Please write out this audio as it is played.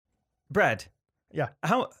Brad, Yeah.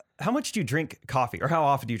 how much do you drink coffee, or how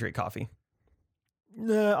often do you drink coffee?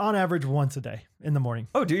 On average, once a day in the morning.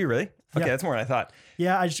 Oh, do you really? Okay, Yeah. that's more than I thought.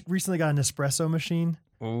 Yeah, I just recently got an espresso machine.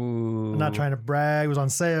 Ooh. I'm not trying to brag. It was on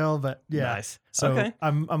sale, but yeah. Nice. So Okay.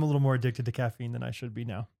 I'm a little more addicted to caffeine than I should be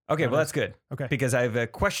now. Okay, well, that's good. Okay. Because I have a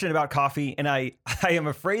question about coffee, and I am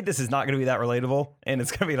afraid this is not going to be that relatable, and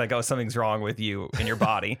it's going to be like, oh, something's wrong with you and your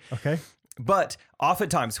body. Okay. But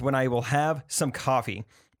oftentimes when I will have some coffee,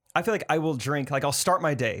 I feel like I will drink, like I'll start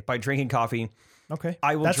my day by drinking coffee. Okay.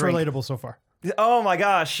 I will That's drink. relatable so far. Oh my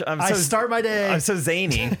gosh. I start my day. I'm so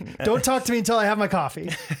zany. Don't talk to me until I have my coffee.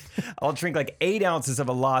 I'll drink like 8 ounces of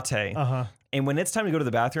a latte. Uh-huh. And when it's time to go to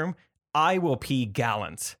the bathroom, I will pee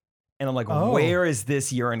gallons. And I'm like, Oh. where is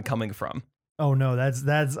this urine coming from? Oh no,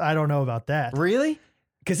 that's I don't know about that. Really?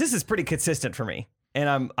 Because this is pretty consistent for me.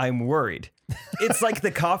 And I'm worried. It's like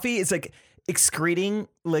the coffee, it's like excreting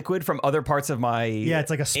liquid from other parts of my Yeah, it's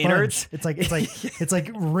like a sponge. innards. It's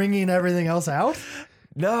like wringing everything else out.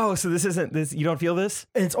 No, so this isn't this. You don't feel this?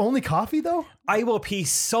 And it's only coffee though? I will pee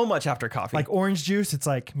so much after coffee. Like orange juice, it's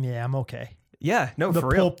like, yeah, I'm okay. yeah, no, The for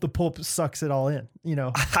real. pulp sucks it all in, you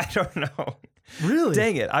know. I don't know. Really?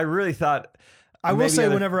 Dang it. I really thought. I will maybe say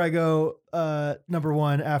I'd- whenever I go, number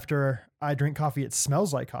one, after I drink coffee, it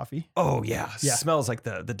smells like coffee. Oh, yeah. Yeah. Smells like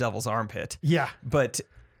the devil's armpit. Yeah. But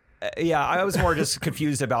yeah, I was more just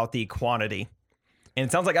confused about the quantity. And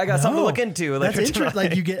it sounds like I got something to No. look into. That's later interesting. tonight.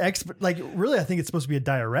 Like you get like really, I think it's supposed to be a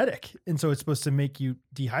diuretic. And so it's supposed to make you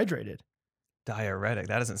dehydrated. Diuretic.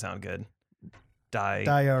 That doesn't sound good.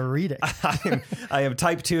 Diuretic. I am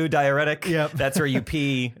type 2 diuretic. Yep. That's where you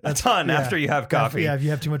pee a ton Yeah. after you have coffee. Yeah, if you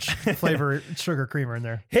have too much flavor, sugar, creamer in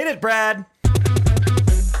there. Hit it, Brad.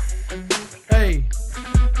 Hey.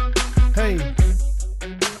 Hey.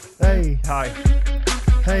 Hey. Hi.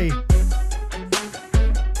 Hey.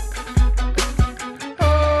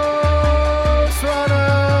 Oh,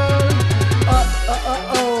 Swanner.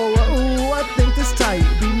 Ooh, I think this tight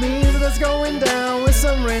be means that's going down with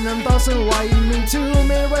some random thoughts and white. Me two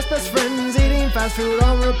Midwest best friends eating fast food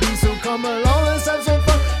on repeat. So come along, let's have some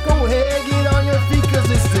fun. Go ahead, get on your feet, cause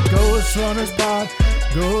it's the Ghost Runners Pod.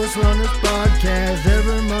 Ghost Runners Podcast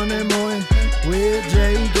every Monday morning with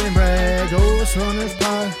Jake and Brad. Ghost Runners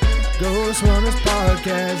Pod. Ghost Runners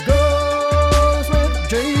Podcast. Ghost with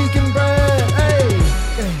Jake and Brad. Hey.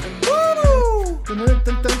 Hey. Woo!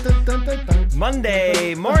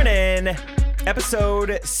 Monday morning,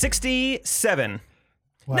 episode 67.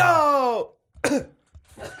 Wow. No! Did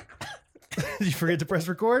you forget to press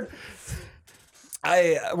record?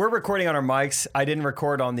 We're recording on our mics. I didn't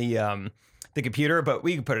record on the computer, but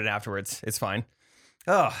we can put it afterwards. It's fine.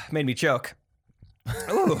 Oh, made me choke.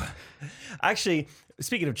 Ooh. Actually,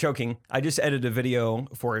 speaking of choking, I just edited a video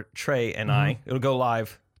for Trey and I. It'll go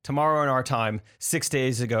live tomorrow in our time, 6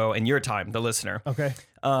 days ago in your time, the listener. Okay.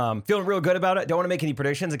 Feeling real good about it. Don't want to make any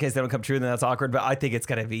predictions in case they don't come true, then that's awkward, but I think it's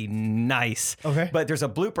going to be nice. Okay. But there's a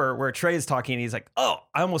blooper where Trey is talking and he's like, oh,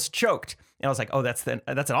 I almost choked. And I was like, oh, that's an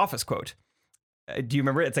Office quote. Do you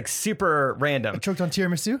remember it? It's like super random. Choked on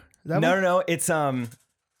tiramisu? No. It's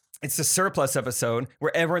the Surplus episode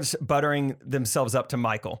where everyone's buttering themselves up to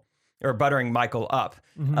Michael. Or buttering Michael up.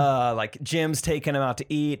 Like Jim's taking him out to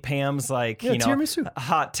eat. Pam's like, Yeah, tiramisu. a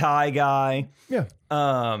hot Thai guy. Yeah.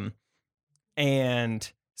 And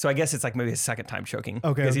so I guess it's like maybe his second time choking.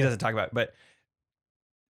 Okay, Because he okay. doesn't talk about it. But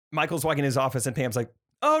Michael's walking in his office and Pam's like,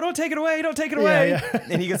 oh, don't take it away. Don't take it away. Yeah.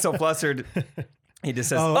 And he gets so flustered. He just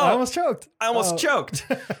says, Oh, I almost choked. I almost Oh. choked.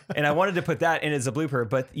 And I wanted to put that in as a blooper,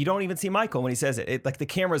 but you don't even see Michael when he says it. Like the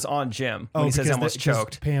camera's on Jim when he says I almost because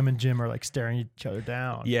choked. Pam and Jim are like staring each other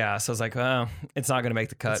down. Yeah. So I was like, oh, it's not going to make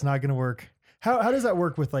the cut. It's not going to work. How does that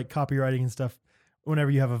work with like copywriting and stuff?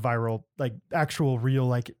 Whenever you have a viral, like actual real,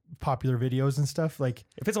 like popular videos and stuff, like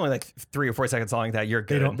If it's only like 3 or 4 seconds long like that, you're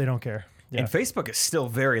good. they don't care. Yeah. And Facebook is still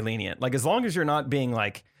very lenient. Like as long as you're not being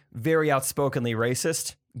like very outspokenly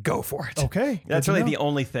racist, go for it. Okay. That's good to really know. the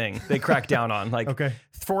only thing they crack down on. Like Okay.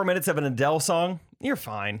 4 minutes of an Adele song, you're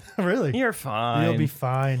fine. Really? You're fine. You'll be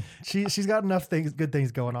fine. She's got enough good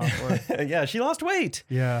things going on for her. Yeah, she lost weight.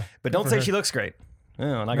 Yeah. But good don't for say her. she looks great. Oh,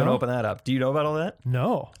 I'm not going to No? open that up. Do you know about all that?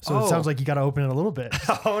 No. So Oh. it sounds like you got to open it a little bit.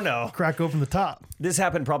 Oh, no. Crack open the top. This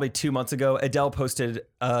happened probably 2 months ago. Adele posted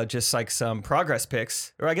just like some progress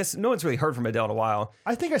pics. Or I guess no one's really heard from Adele in a while.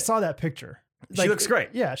 I think I saw that picture. She looks great.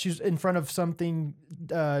 Yeah, she's in front of something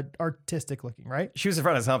artistic looking, right? She was in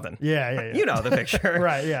front of something. Yeah. You know the picture.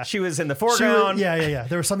 Right, yeah. She was in the She was- foreground. yeah.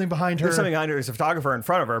 There was something behind her. There's something behind her. There's a photographer in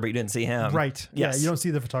front of her, but you didn't see him. Right. Yes. Yeah, you don't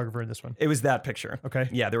see the photographer in this one. It was that picture. Okay.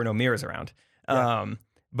 Yeah, there were no mirrors around. Yeah.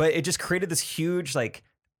 But it just created this huge like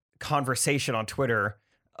conversation on Twitter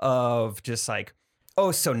of just like,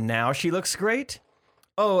 oh, so now she looks great?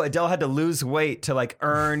 Oh, Adele had to lose weight to like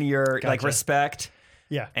earn your like Gotcha. respect.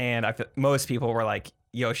 Yeah. And I feel most people were like,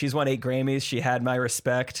 yo, she's won 8 Grammys. She had my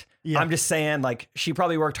respect. Yeah. I'm just saying, like, she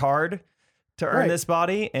probably worked hard to earn Right. this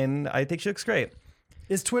body, and I think she looks great.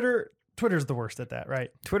 Is Twitter's the worst at that,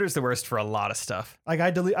 right? Twitter's the worst for a lot of stuff. Like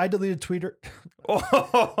I deleted Twitter.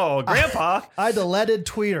 Oh, Grandpa. I deleted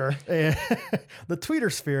Twitter. The Twitter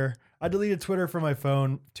sphere. I deleted Twitter from my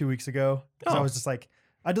phone 2 weeks ago. 'Cause I Oh. was just like,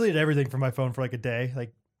 I deleted everything from my phone for like a day,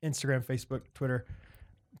 like Instagram, Facebook, Twitter,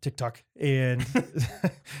 TikTok, and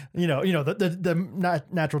the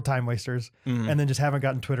natural time wasters. Mhm. And then just haven't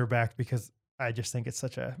gotten Twitter back because I just think it's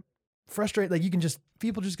such a frustrate. Like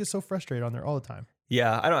people just get so frustrated on there all the time.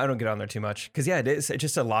 Yeah, I don't get on there too much because it's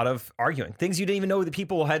just a lot of arguing. Things you didn't even know that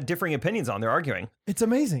people had differing opinions on. They're arguing. It's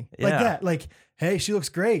amazing. Like Yeah. that. Like, hey, she looks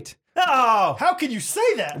great. Oh, How can you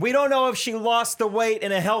say that? we don't know if she lost the weight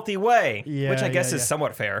in a healthy way, Yeah, which I guess yeah, is yeah.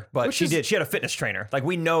 somewhat fair. But Which she is- did. She had a fitness trainer. Like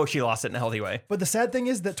we know she lost it in a healthy way. But the sad thing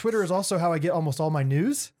is that Twitter is also how I get almost all my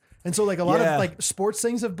news. And so like a lot Yeah. of like sports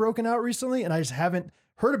things have broken out recently and I just haven't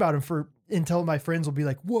heard about them until my friends will be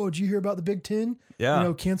like, whoa, did you hear about the Big Ten?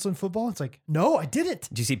 Yeah. Canceling football. It's like, no, I didn't.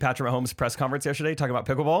 Did you see Patrick Mahomes' press conference yesterday talking about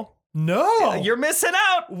pickleball? No. You're missing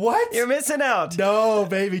out. What? You're missing out. No,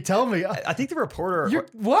 baby. Tell me. I think the reporter.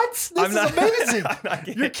 What? This I'm is not- amazing. I'm not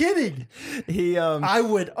kidding. You're kidding. He I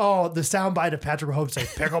would, the soundbite of Patrick Mahomes say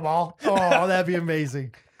pickleball. Oh, that'd be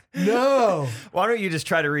amazing. No. Why don't you just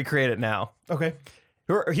try to recreate it now? Okay.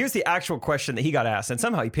 Here's the actual question that he got asked, and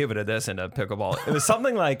somehow he pivoted this into pickleball. It was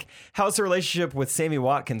something like, "How's the relationship with Sammy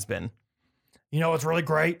Watkins been?" You know, it's really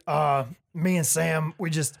great. Me and Sam, we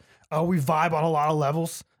vibe on a lot of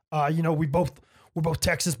levels. We're both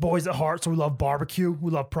Texas boys at heart, so we love barbecue.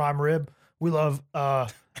 We love prime rib. We love,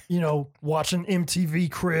 watching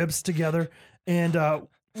MTV Cribs together. And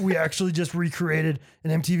we actually just recreated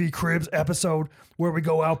an MTV Cribs episode where we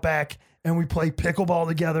go out back and we play pickleball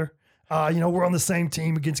together. We're on the same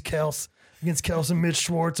team against Kels and Mitch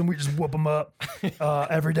Schwartz, and we just whoop them up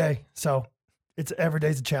every day. So every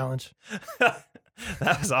day's a challenge.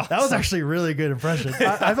 That was awesome. That was actually a really good impression.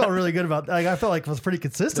 I felt really good about that. Like, I felt like it was pretty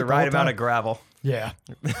consistent. the right amount of gravel. Yeah.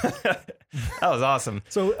 That was awesome.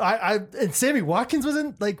 So and Sammy Watkins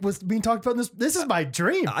was being talked about in this. This is my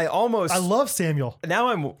dream. I love Samuel. now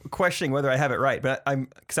I'm questioning whether I have it right, but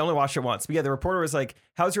because I only watched it once. But yeah, the reporter was like,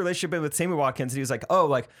 "How's your relationship been with Sammy Watkins?" And he was like, "Oh,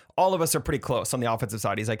 like all of us are pretty close on the offensive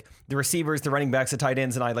side." He's like, "The receivers, the running backs, the tight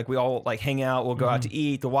ends, and I we all like hang out. We'll go out to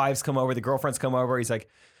eat. The wives come over, the girlfriends come over." He's like,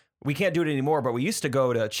 "We can't do it anymore, but we used to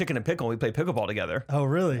go to Chicken and Pickle and we play pickleball together." Oh,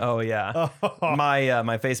 really? Oh yeah,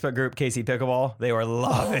 my Facebook group, KC Pickleball, they were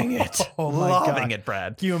loving it, Oh, my loving God. it,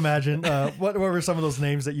 Brad. Can you imagine? What were some of those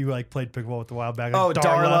names that you played pickleball with a while back? Like Oh,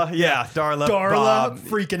 Darla, yeah, Darla, Bob,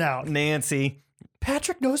 freaking out. Nancy.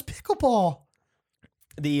 Patrick knows pickleball.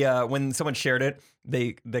 The when someone shared it,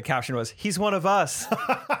 the caption was, "He's one of us,"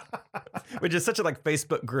 which is such a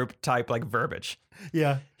Facebook group type verbiage.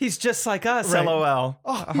 Yeah. He's just like us. Right. LOL.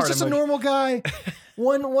 Oh, Heart he's just a emoji. normal guy.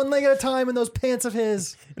 one leg at a time in those pants of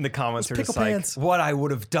his. In the comments Those are just pickle like, pants. what I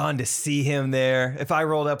would have done to see him there if I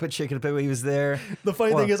rolled up at Chicken and Pickle. He was there. The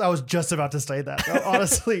funny Well- thing is, I was just about to say that.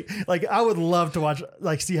 Honestly, I would love to watch,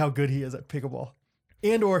 see how good he is at pickleball,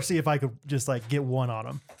 and or see if I could just get one on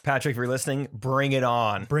him. Patrick, if you're listening, bring it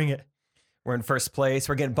on. Bring it. We're in first place.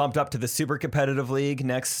 We're getting bumped up to the super competitive league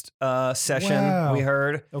next session. Wow. We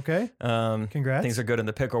heard. Okay. Congrats. Things are good in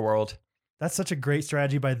the pickle world. That's such a great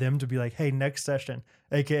strategy by them to be like, hey, next session,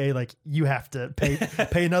 aka you have to pay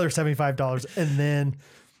another $75, and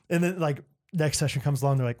then next session comes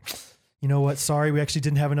along, they're like, you know what? Sorry, we actually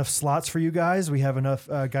didn't have enough slots for you guys. We have enough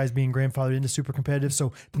guys being grandfathered into super competitive.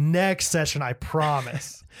 So next session, I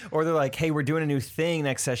promise. Or they're like, hey, we're doing a new thing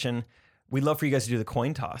next session. We'd love for you guys to do the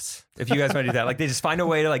coin toss. If you guys want to do that. They just find a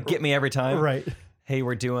way to get me every time. Right. Hey,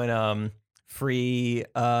 we're doing free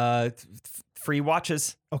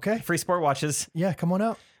watches, Okay. free sport watches. Yeah, come on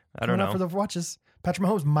out. I don't Come on out know. for the watches. Patrick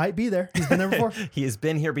Mahomes might be there. He's been there before. He has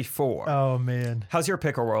been here before. Oh, man. How's your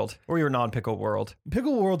pickle world or your non-pickle world?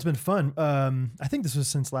 Pickle World's been fun. I think this was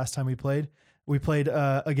since last time we played. We played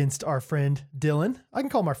against our friend Dylan. I can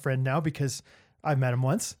call him our friend now because I've met him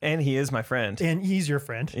once. And he is my friend. And he's your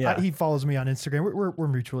friend. Yeah. He follows me on Instagram. We're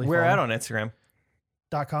mutually We're at following. on Instagram.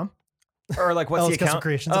 .com. Or what's Oh, the it's Custom account?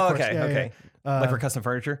 Creations, of Oh, course. okay, Yeah, okay. yeah. For custom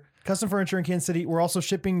furniture? Custom furniture in Kansas City. We're also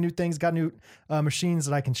shipping new things. Got new machines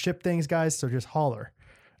that I can ship things, guys. So just holler.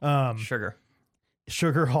 Sugar.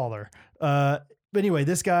 Sugar holler. But anyway,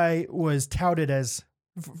 this guy was touted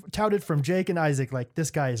from Jake and Isaac.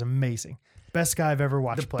 This guy is amazing. Best guy I've ever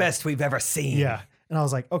watched The play. best we've ever seen. Yeah. And I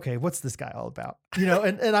was like, okay, what's this guy all about? You know,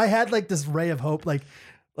 and I had like this ray of hope. Like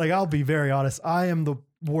I'll be very honest. I am the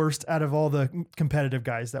worst out of all the competitive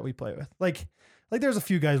guys that we play with. Like there's a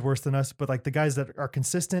few guys worse than us, but like the guys that are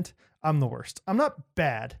consistent, I'm the worst. I'm not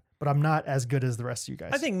bad, but I'm not as good as the rest of you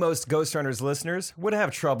guys. I think most Ghost Runners listeners would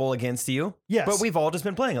have trouble against you. Yes. But we've all just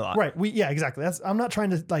been playing a lot. Right. Yeah, exactly. I'm not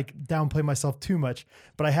trying to like downplay myself too much,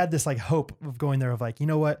 but I had this like hope of going there of like, you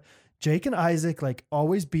know what? Jake and Isaac like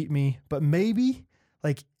always beat me, but maybe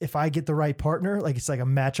like if I get the right partner, like it's like a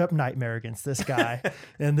matchup nightmare against this guy.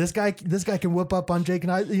 And this guy can whoop up on Jake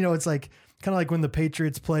and I, you know, it's like kind of like when the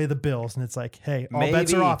Patriots play the Bills and it's like, hey, all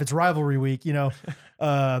bets are off. It's rivalry week, you know?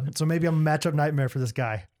 So maybe I'm a matchup nightmare for this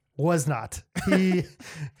guy. Was not. He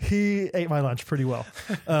ate my lunch pretty well.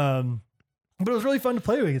 But it was really fun to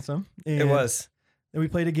play against him. And It was. we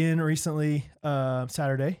played again recently.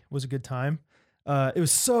 Saturday was a good time.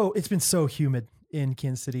 It's been so humid in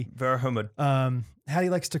Kansas City. Very humid. Hattie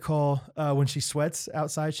likes to call when she sweats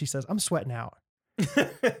outside. She says, I'm sweating out.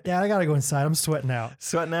 Yeah, I got to go inside. I'm sweating out.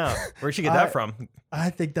 Sweating out. Where'd you get that from? I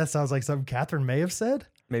think that sounds like something Catherine may have said.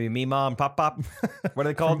 Maybe me, mom, pop, pop. What are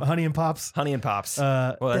they called? From Honey and Pops. Honey and Pops.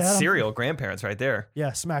 Well, That's cereal grandparents right there.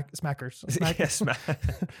 Yeah, smackers. Yeah, smack.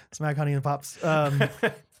 Smack Honey and Pops.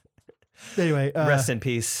 Anyway. Rest in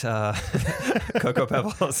peace, Cocoa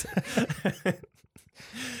Pebbles.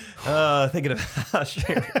 Thinking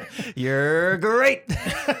about you're great.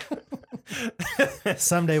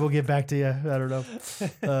 Someday we'll get back to you. I don't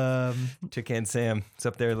know. Chicken Sam, it's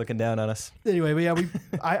up there looking down on us. Anyway, but yeah,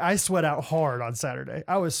 I sweat out hard on Saturday.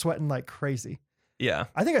 I was sweating like crazy. Yeah.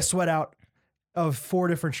 I think I sweat out of 4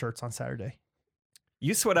 different shirts on Saturday.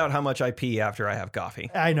 You sweat out how much I pee after I have coffee.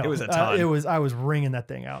 I know. It was a ton. I was wringing that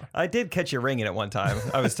thing out. I did catch you ringing at one time.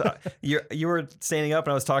 I was you were standing up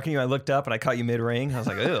and I was talking to you. I looked up and I caught you mid ring. I was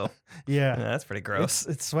like, ew. Yeah. That's pretty gross.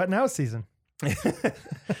 It's sweating out season.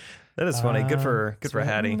 That is funny. Good for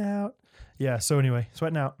Hattie. Out. Yeah. So anyway,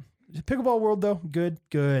 sweating out. Pickleball world though, good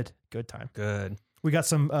time. Good. We got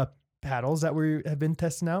some paddles that we have been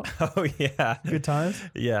testing out. Oh yeah. Good times.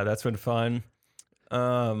 Yeah, that's been fun.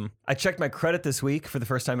 I checked my credit this week for the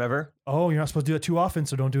first time ever. Oh, you're not supposed to do it too often,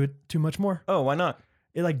 so don't do it too much more. Oh, why not?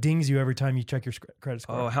 It like dings you every time you check your credit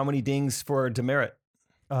score. Oh, how many dings for demerit?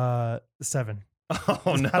 7.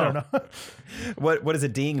 Oh no. I don't know. What does a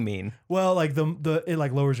ding mean? Well, like it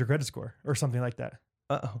like lowers your credit score or something like that.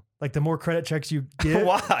 Uh-oh. Like the more credit checks you get.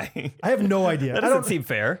 Why? I have no idea. That doesn't seem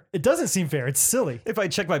fair. It doesn't seem fair. It's silly. If I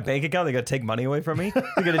check my bank account, they gotta take money away from me.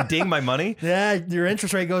 They're gonna ding my money. Yeah, your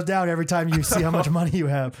interest rate goes down every time you see how much money you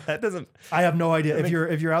have. That doesn't. I have no idea. If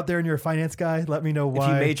you're out there and you're a finance guy, let me know why.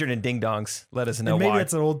 If you majored in ding dongs, let us know and maybe why.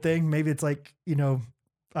 it's an old thing. Maybe it's like, you know,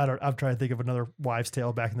 I'm trying to think of another wives'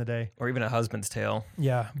 tale back in the day. Or even a husband's tale.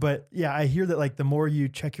 Yeah, but yeah, I hear that like the more you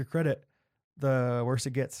check your credit, the worse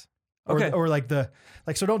it gets. Okay. Or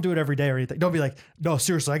so don't do it every day or anything. Don't be like, no,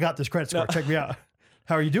 seriously, I got this credit score. No. Check me out.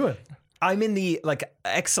 How are you doing? I'm in the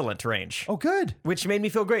excellent range. Oh, good. Which made me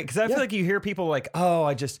feel great because I feel like you hear people like, oh,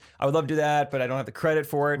 I would love to do that, but I don't have the credit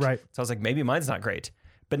for it. Right. So I was like, maybe mine's not great.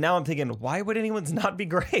 But now I'm thinking, why would anyone's not be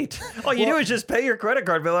great? All you do is just pay your credit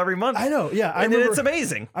card bill every month. I know. Yeah. And then it's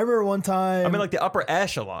amazing. I remember one time. I'm in like the upper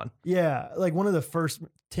echelon. Yeah. Like one of the first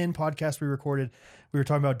 10 podcasts we recorded, we were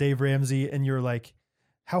talking about Dave Ramsey and you're like,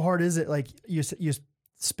 how hard is it? Like you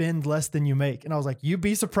spend less than you make. And I was like, you'd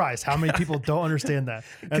be surprised how many people don't understand that.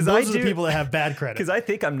 And those are the people that have bad credit. Because I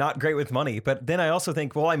think I'm not great with money, but then I also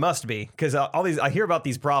think, well, I must be because I hear about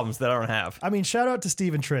these problems that I don't have. I mean, shout out to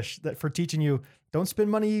Steve and Trish for teaching you don't spend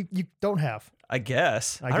money you don't have. I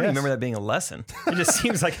guess. I don't even remember that being a lesson. It just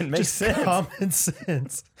seems like it makes sense. Common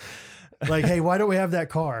sense. Like, hey, why don't we have that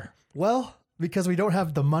car? Well, because we don't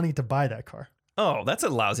have the money to buy that car. Oh, that's a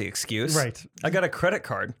lousy excuse. Right. I got a credit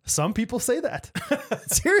card. Some people say that.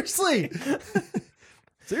 Seriously.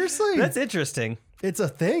 Seriously. That's interesting. It's a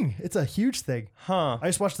thing. It's a huge thing. Huh. I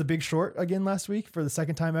just watched The Big Short again last week for the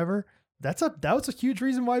second time ever. That was a huge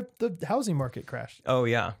reason why the housing market crashed. Oh,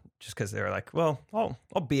 yeah. Just because they were like, well,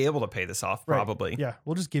 I'll be able to pay this off probably. Right. Yeah.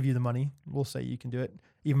 We'll just give you the money. We'll say you can do it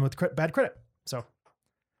even with bad credit.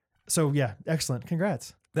 So yeah, excellent.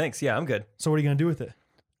 Congrats. Thanks. Yeah, I'm good. So what are you going to do with it?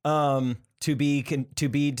 I'll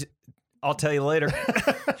tell you later.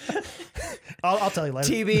 I'll tell you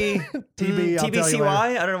later. TBCY.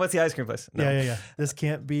 I don't know what's the ice cream place. No. Yeah. This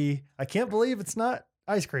can't be. I can't believe it's not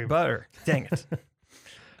ice cream. Butter. Dang it.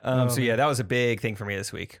 So yeah, that was a big thing for me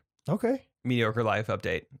this week. Okay. Mediocre life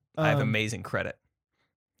update. I have amazing credit.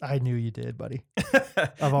 I knew you did, buddy.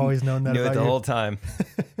 I've always known that. Knew about it the you. whole time.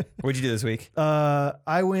 What'd you do this week?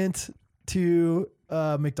 I went to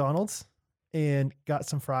McDonald's and got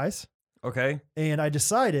some fries. Okay. And I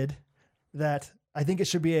decided that I think it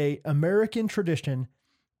should be a American tradition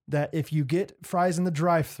that if you get fries in the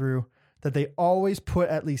drive-thru, that they always put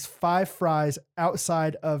at least 5 fries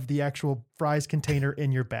outside of the actual fries container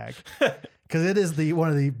in your bag. Because it is one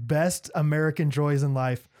of the best American joys in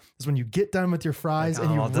life is when you get done with your fries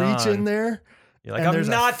and you reach in there. You're like, and I'm there's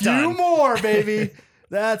not a few done. more, baby.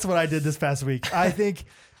 That's what I did this past week. I think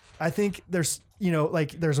there's,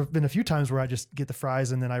 like there's been a few times where I just get the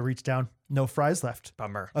fries and then I reach down, no fries left.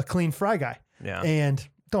 Bummer. A clean fry guy. Yeah. And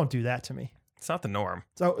don't do that to me. It's not the norm.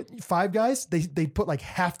 So Five Guys, they put like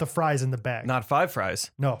half the fries in the bag. Not 5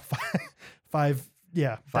 fries. No, five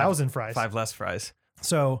 1,000 fries. 5 less fries.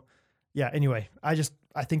 So yeah, anyway, I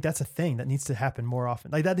think that's a thing that needs to happen more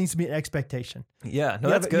often. Like that needs to be an expectation. Yeah, no,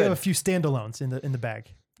 You that's have, good. You have a few standalones in the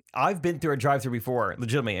bag. I've been through a drive-thru before,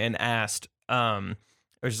 legitimately, and asked.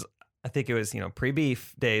 I think it was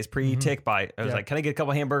pre-beef days, pre-tick bite. I was like, "Can I get a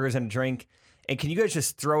couple hamburgers and a drink? And can you guys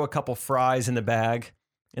just throw a couple fries in the bag?"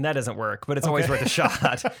 And that doesn't work, but it's always worth a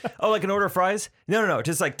shot. Oh, like an order of fries? No.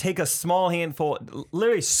 Just like take a small handful,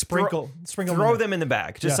 literally Sprinkle throw them in the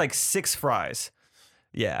bag. Just Yeah. like 6 fries.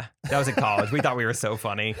 Yeah, that was in college. We thought we were so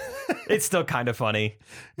funny. It's still kind of funny,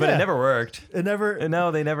 but Yeah. it never worked. It never. And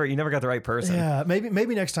no, you never got the right person. Yeah,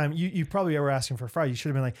 maybe next time you probably were asking for a fry. You should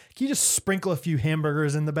have been like, can you just sprinkle a few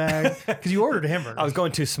hamburgers in the bag? Because you ordered a hamburger. I was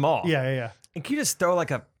going too small. Yeah. And can you just throw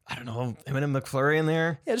like M&M McFlurry in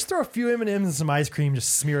there? Yeah, just throw a few M&Ms and some ice cream,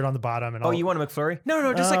 just smear it on the bottom. And Oh, you want a McFlurry?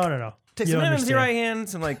 No, just like no. take You some don't M&Ms in your understand. right hand,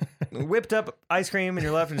 some like whipped up ice cream in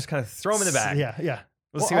your left, and just kind of throw them in the bag. Yeah.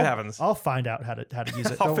 We'll see what happens. I'll find out how to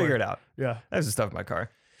use it. I'll figure it out. Yeah, I have some stuff in my car.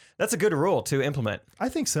 That's a good rule to implement. I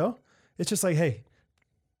think so. It's just like, hey,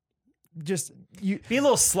 just you. Be a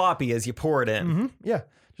little sloppy as you pour it in. Yeah,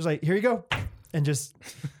 just like here you go, and just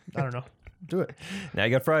I don't know, do it. Now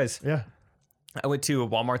you got fries. Yeah. I went to a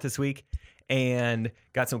Walmart this week and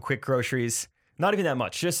got some quick groceries. Not even that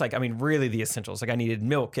much. Just like, really the essentials. Like I needed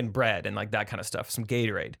milk and bread and like that kind of stuff. Some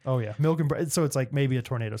Gatorade. Oh yeah, milk and bread. So it's like maybe a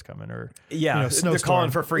tornado's coming or Yeah, they're snowstorm.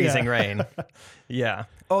 calling for freezing Yeah. rain. Yeah.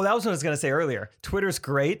 Oh, that was what I was going to say earlier. Twitter's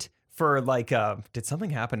great for like, did something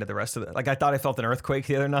happen to the rest of the, like I thought I felt an earthquake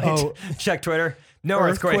the other night. Oh. Check Twitter. No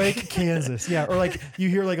earthquake. Kansas. Yeah, or like you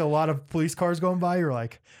hear like a lot of police cars going by. You're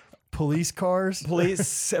like, police cars.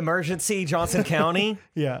 Police emergency, Johnson County.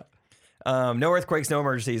 Yeah. No earthquakes, no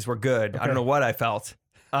emergencies. We're good. I don't know what I felt.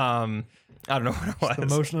 I don't know what it The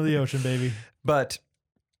was. motion of the ocean, baby. But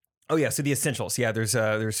oh yeah, so the essentials. Yeah,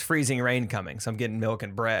 there's freezing rain coming, so I'm getting milk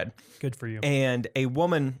and bread. Good for you. And a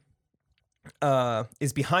woman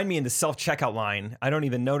is behind me in the self-checkout line. I don't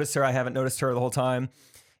even notice her. I haven't noticed her the whole time.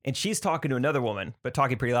 And she's talking to another woman, but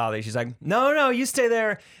talking pretty loudly. She's like, no, you stay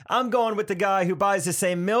there. I'm going with the guy who buys the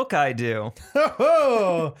same milk I do.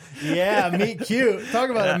 Oh, yeah, meet cute. Talk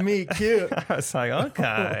about a meet cute. I was like,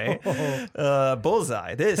 okay.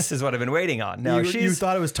 Bullseye. This is what I've been waiting on. Now You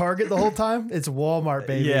thought it was Target the whole time? It's Walmart,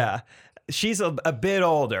 baby. yeah. She's a bit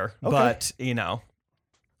older, but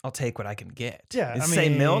I'll take what I can get. Yeah, It's I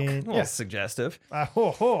same milk. mean, A little yeah. suggestive.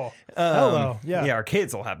 Hello. Yeah. Yeah, our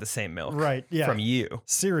kids will have the same milk. Right, yeah. From you.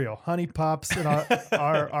 Cereal, Honey Pops, and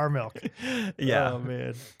our milk. Yeah. Oh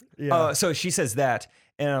man. Yeah. So she says that,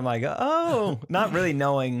 and I'm like, oh, not really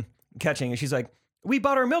catching. And she's like, we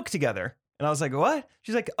bought our milk together. And I was like, what?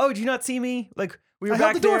 She's like, oh, did you not see me? Like, we were I back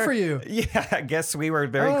held the door there. for you. Yeah, I guess we were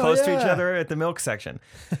very Oh, close to each yeah. other at the milk section.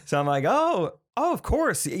 So I'm like, oh, of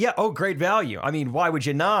course. Yeah. Oh, great value. Why would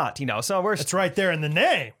you not? So we're It's right there in the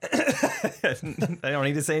name. I don't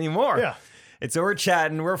need to say anymore. Yeah. So we're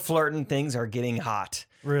chatting, we're flirting, things are getting hot.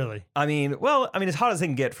 Really. As hot as they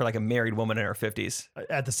can get for like a married woman in her 50s.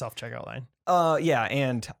 At the self checkout line. Yeah,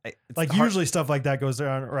 and it's Like hard- usually stuff like that goes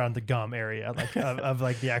around the gum area, like of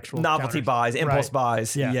like the actual novelty counters. buys, impulse Right.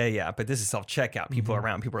 buys. Yeah. Yeah. But this is self checkout. People are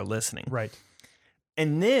around, people are listening. Right.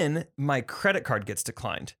 And then my credit card gets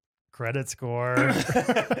declined. Credit score.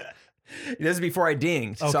 This is before I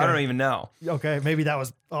dinged, so I Okay. don't even know. Okay, maybe that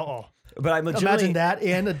was. But I'm legitimately, Imagine that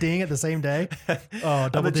and a ding at the same day. Oh, I'm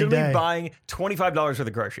double ding legitimately day. buying $25 worth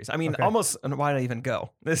of groceries. Okay. Almost. Why not even go?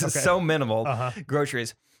 This is Okay. so minimal Uh-huh.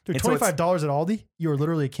 groceries. Dude, And so it's- $25 at Aldi, you are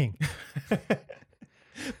literally a king.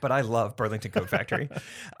 But I love Burlington Coat Factory.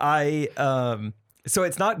 So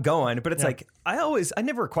it's not going, but it's Yeah. like I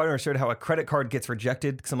never quite understood how a credit card gets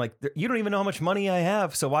rejected because I'm like, you don't even know how much money I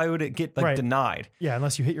have, so why would it get like Right. denied? Yeah,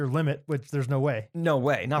 unless you hit your limit, which there's no way. No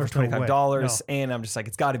way, not There's for no way. $25. No. And I'm just like,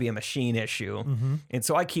 it's got to be a machine issue. Mm-hmm. And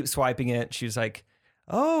so I keep swiping it. She's like,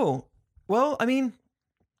 oh, well,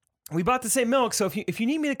 we bought the same milk, so if you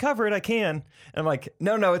need me to cover it, I can. And I'm like,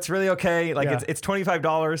 no, it's really okay. Like it's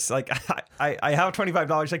 $25. Like I have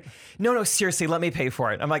 $25. Like, no, seriously, let me pay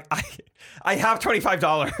for it. I'm like, I have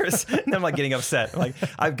 $25. And I'm like getting upset. I'm like,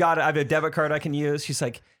 I have a debit card I can use. She's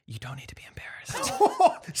like, you don't need to be embarrassed.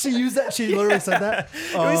 She used that. She literally said that.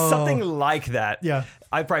 It was something like that. Yeah.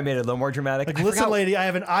 I probably made it a little more dramatic. Like, listen, lady, I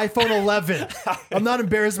have an iPhone 11. I'm not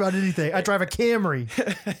embarrassed about anything. I drive a Camry.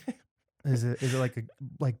 Is it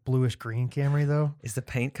like bluish green Camry though? Is the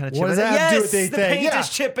paint kind of chipping? What does that have to do with anything? The paint is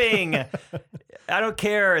chipping. I don't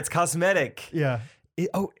care. It's cosmetic. Yeah.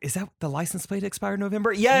 Is that the license plate expired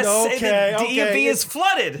November? Yes. Okay. The DMV is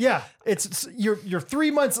flooded. Yeah. It's you're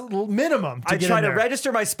 3 months minimum. I try to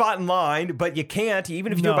register my spot in line, but you can't.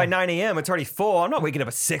 Even if you do it by 9 a.m., it's already full. I'm not waking up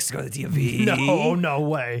at 6 to go to the DMV. No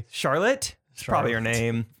way. Charlotte? It's probably her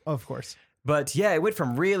name. Of course. But yeah, it went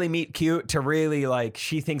from really meet cute to really like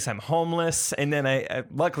she thinks I'm homeless. And then I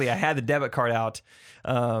luckily I had the debit card out.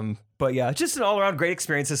 But yeah, just an all around great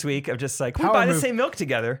experience this week of just like, we buy the same milk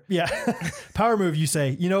together. Yeah. Power move. You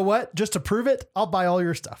say, you know what? Just to prove it, I'll buy all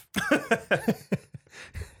your stuff.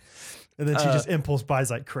 And then she just impulse buys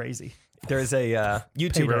like crazy. There's a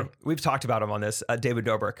YouTuber. We've talked about him on this. David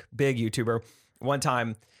Dobrik, big YouTuber. One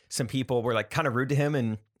time, some people were like kind of rude to him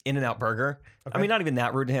in In-N-Out Burger. Okay. I mean, not even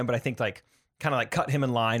that rude to him, but I think like kind of like cut him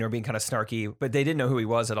in line or being kind of snarky, but they didn't know who he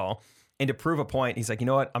was at all. And to prove a point, he's like, you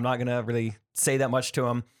know what? I'm not going to really say that much to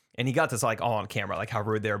him. And he got this like all on camera, like how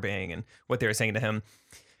rude they were being and what they were saying to him.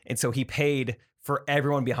 And so he paid for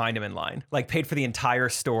everyone behind him in line, like paid for the entire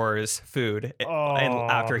store's food. And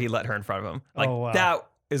after he let her in front of him, like that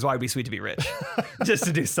is why it'd be sweet to be rich, just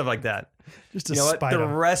to do stuff like that. Just to spite the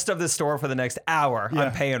him. Rest of the store for the next hour,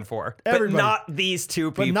 I'm paying for, Everybody. But not these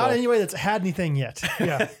two people. But not anybody that's had anything yet.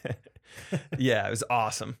 Yeah. Yeah, it was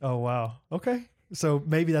awesome. Oh, wow. Okay. So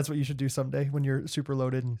maybe that's what you should do someday when you're super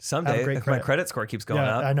loaded and someday have great if credit. my credit score keeps going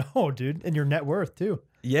up. I know, dude. And your net worth too.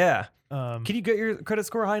 Yeah. Can you get your credit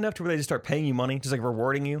score high enough to where they just start paying you money, just like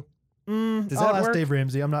rewarding you? Does that ask work? Dave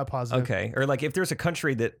Ramsey. I'm not positive. Okay. Or like if there's a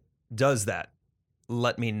country that does that,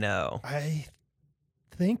 let me know. I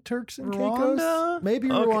think Turks and Rwanda? Caicos. Maybe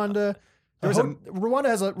Rwanda. Rwanda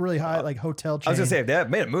has a really high like hotel chain. I was gonna say they have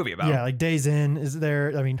made a movie about it. Yeah, like Days Inn is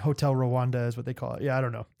there. I mean, Hotel Rwanda is what they call it. Yeah, I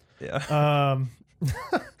don't know. Yeah.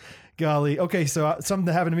 Golly. Okay, so something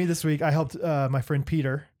that happened to me this week. I helped my friend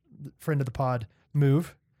Peter, friend of the pod,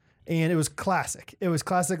 move, and it was classic. It was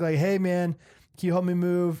classic. Like, hey man, can you help me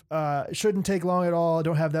move? It shouldn't take long at all. I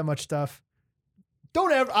don't have that much stuff.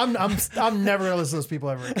 Don't ever. I'm never gonna listen to those people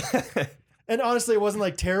ever again. And honestly, it wasn't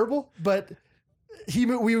like terrible, but we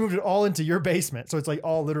moved it all into your basement, so it's like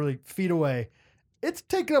all literally feet away. It's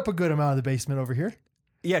taking up a good amount of the basement over here.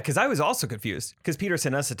 Yeah, because I was also confused because Peter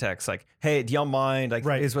sent us a text like, "Hey, do y'all mind? Like,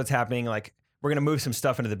 is what's happening? Like, we're gonna move some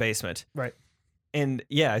stuff into the basement." Right. And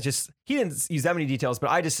yeah, he didn't use that many details,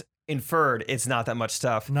 but I just inferred it's not that much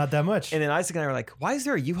stuff. Not that much. And then Isaac and I were like, "Why is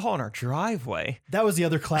there a U-Haul in our driveway?" That was the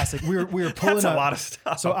other classic. We were pulling That's a lot of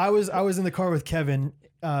stuff. So I was in the car with Kevin,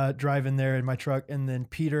 driving there in my truck, and then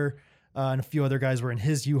Peter and a few other guys were in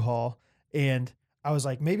his U-Haul, and I was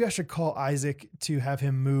like, maybe I should call Isaac to have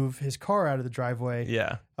him move his car out of the driveway.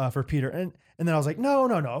 Yeah. For Peter. And then I was like,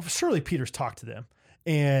 no. Surely Peter's talked to them.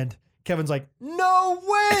 And Kevin's like, no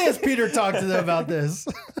way has Peter talked to them about this.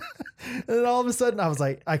 And then all of a sudden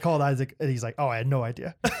I called Isaac and he's like, oh, I had no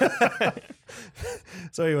idea.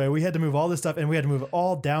 So anyway, we had to move all this stuff and we had to move it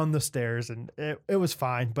all down the stairs and it was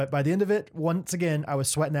fine. But by the end of it, once again, I was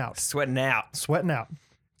sweating out.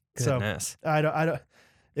 Goodness. So I don't.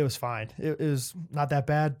 It was fine. It was not that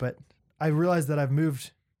bad, but I realized that I haven't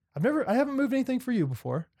moved anything for you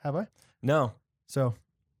before, have I? No. So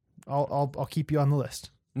I'll keep you on the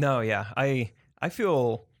list. No, yeah. I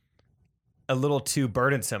feel a little too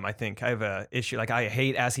burdensome, I think. I have a issue. Like, I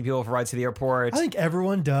hate asking people for rides to the airport. I think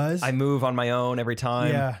everyone does. I move on my own every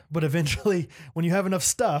time. Yeah, but eventually, when you have enough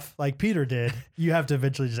stuff, like Peter did, you have to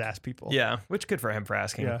eventually just ask people. Yeah, which good for him for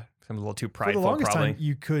asking. Yeah. I'm a little too prideful, for the longest probably. time,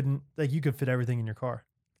 you could fit everything in your car.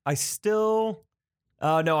 I still...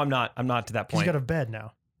 no, I'm not. I'm not to that point. You got a bed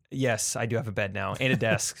now. Yes, I do have a bed now, and a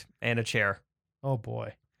desk, and a chair. Oh,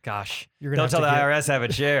 boy. Gosh. You're don't tell the IRS I have a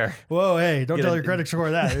chair. Whoa, hey, don't tell your credit score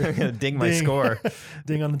that. You're going to ding my score.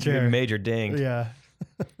 Ding on the chair. Major ding. Yeah.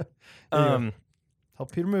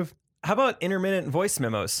 Help Peter move. How about intermittent voice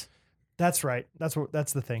memos? That's right.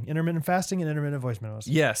 That's the thing. Intermittent fasting and intermittent voice memos.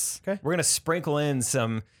 Yes. Okay. We're gonna sprinkle in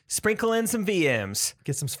some VMs.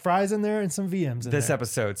 Get some fries in there and some VMs in this there.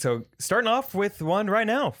 episode. So starting off with one right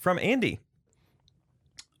now from Andy.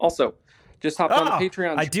 Also, just hopped on the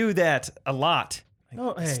Patreon. I do that a lot.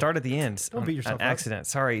 Oh, hey. Start at the end. Don't beat yourself on up. accident.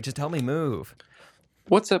 Sorry. Just help me move.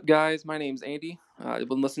 What's up, guys? My name's Andy. I've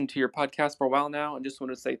been listening to your podcast for a while now and just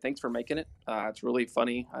wanted to say thanks for making it. It's really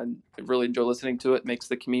funny. I really enjoy listening to it. Makes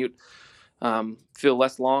the commute feel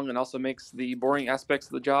less long and also makes the boring aspects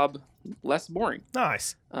of the job less boring.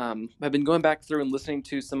 Nice. I've been going back through and listening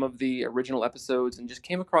to some of the original episodes and just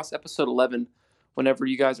came across episode 11 whenever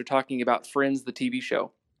you guys are talking about Friends, the TV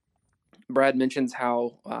show. Brad mentions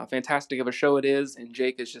how fantastic of a show it is, and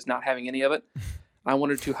Jake is just not having any of it. I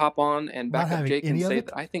wanted to hop on and back up Jake and say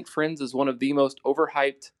that I think Friends is one of the most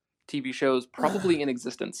overhyped TV shows probably in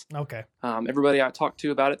existence. Okay. Everybody I talked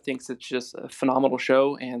to about it thinks it's just a phenomenal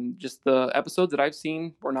show, and just the episodes that I've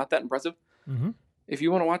seen were not that impressive. Mm-hmm. If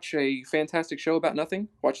you want to watch a fantastic show about nothing,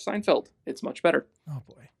 watch Seinfeld. It's much better. Oh,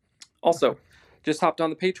 boy. Also, just hopped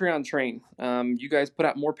on the Patreon train. You guys put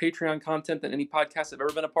out more Patreon content than any podcast I've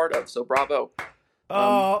ever been a part of, so bravo.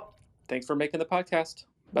 Thanks for making the podcast.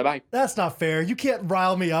 Bye-bye. That's not fair. You can't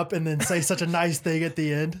rile me up and then say such a nice thing at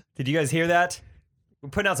the end. Did you guys hear that? We're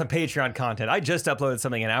putting out some Patreon content. I just uploaded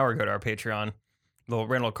something an hour ago to our Patreon. Little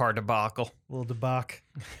rental car debacle. Little debacle.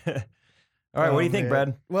 All right, what do you think,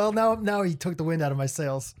 Brad? Well, now he took the wind out of my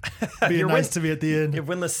sails. Being nice to me at the end. You have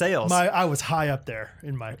winless sales. I was high up there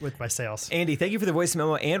with my sales. Andy, thank you for the voice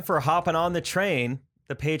memo and for hopping on the train,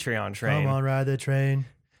 the Patreon train. Come on, ride the train.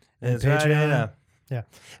 It's Patreon. Right, yeah.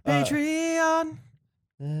 Patreon.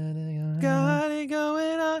 Got it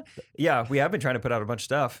going on. Yeah, we have been trying to put out a bunch of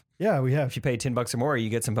stuff. Yeah, we have. If you pay $10 or more,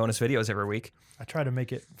 you get some bonus videos every week. I try to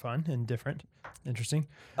make it fun and different, interesting.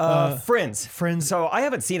 Friends. Friends. So I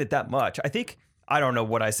haven't seen it that much. I don't know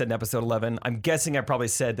what I said in episode 11. I'm guessing I probably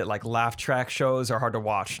said that like laugh track shows are hard to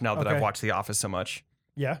watch now that I've watched The Office so much.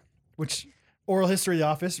 Yeah, which Oral History of The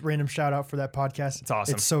Office, random shout out for that podcast. It's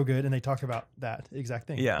awesome. It's so good, and they talk about that exact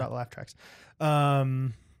thing, about laugh tracks.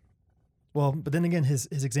 Well, but then again, his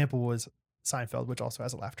example was Seinfeld, which also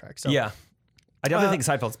has a laugh track. So yeah, I definitely think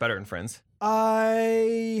Seinfeld's better than Friends.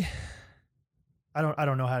 I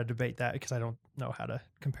don't know how to debate that because I don't know how to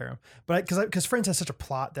compare them. But because Friends has such a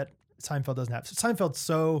plot that Seinfeld doesn't have. So Seinfeld's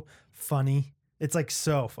so funny. It's like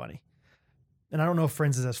so funny. And I don't know if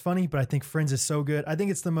Friends is as funny, but I think Friends is so good. I think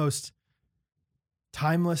it's the most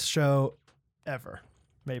timeless show ever.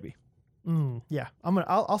 Maybe. Yeah,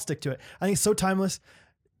 I'll stick to it. I think it's so timeless.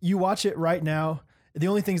 You watch it right now. The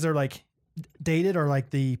only things that are like dated are like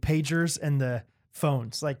the pagers and the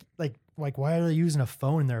phones. Like why are they using a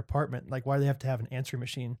phone in their apartment? Like why do they have to have an answering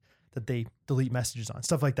machine that they delete messages on?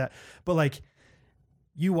 Stuff like that. But like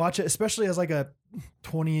you watch it, especially as like a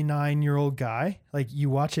 29-year-old guy, like you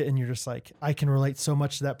watch it and you're just like, I can relate so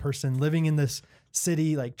much to that person living in this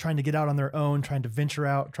city, like trying to get out on their own, trying to venture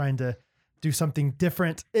out, trying to do something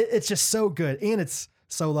different. It's just so good. And it's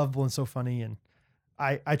so lovable and so funny. And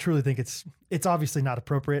I truly think it's obviously not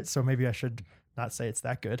appropriate. So maybe I should not say it's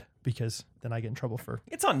that good because then I get in trouble for.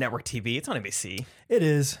 It's on network TV. It's on NBC. It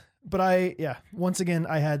is. But once again,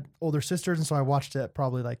 I had older sisters. And so I watched it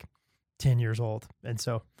probably like 10 years old. And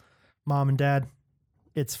so mom and dad,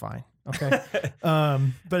 it's fine. Okay.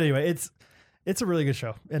 But anyway, it's a really good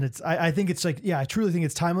show. And I think it's like, I truly think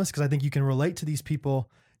it's timeless because I think you can relate to these people.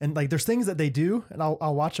 And like, there's things that they do and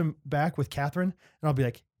I'll watch them back with Catherine and I'll be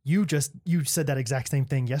like, you said that exact same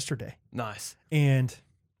thing yesterday. Nice. And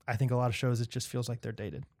I think a lot of shows, it just feels like they're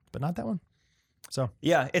dated, but not that one. So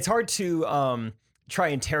yeah, it's hard to try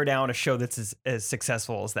and tear down a show that's as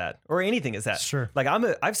successful as that or anything as that. Sure. Like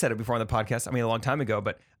I've said it before on the podcast. I mean, a long time ago,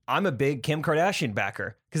 but I'm a big Kim Kardashian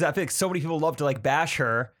backer because I feel like so many people love to like bash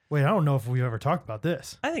her. Wait, I don't know if we've ever talked about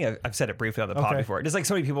this. I think I've said it briefly on the pod before. Just like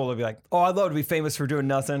so many people will be like, oh, I'd love to be famous for doing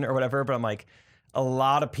nothing or whatever. But I'm like, a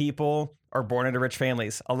lot of people are born into rich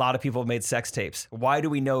families. A lot of people have made sex tapes. Why do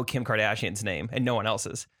we know Kim Kardashian's name and no one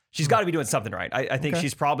else's? She's got to be doing something right. I think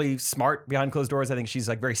she's probably smart behind closed doors. I think she's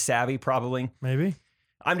like very savvy, probably. Maybe.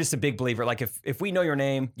 I'm just a big believer. Like if we know your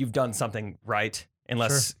name, you've done something right.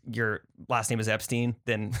 Unless your last name is Epstein,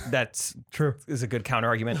 then that's true. Is a good counter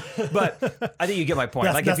argument. But I think you get my point.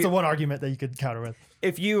 That's the one argument that you could counter with.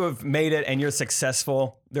 If you have made it and you're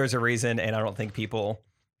successful, there's a reason, and I don't think people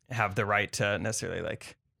have the right to necessarily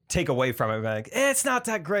like take away from it. Like, it's not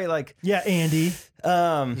that great. Like, yeah, Andy.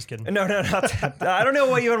 Just kidding. No, not that. I don't know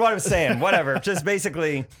what I'm saying. Whatever. Just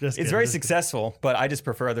basically, it's very successful, but I just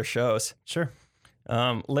prefer other shows. Sure.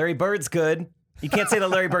 Larry Bird's good. You can't say that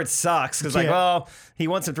Larry Bird sucks because, like, well, he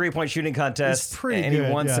won some 3-point shooting contests and he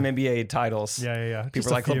won some NBA titles. Yeah. People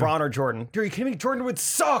are like LeBron or Jordan. Are you kidding me? Jordan would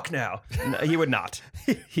suck now. No, he would not.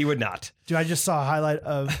 He would not. Dude, I just saw a highlight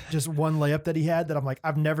of just one layup that he had that I'm like,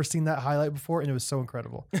 I've never seen that highlight before, and it was so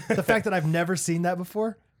incredible. The fact that I've never seen that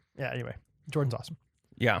before. Yeah. Anyway, Jordan's awesome.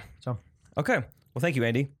 Yeah. So okay. Well, thank you,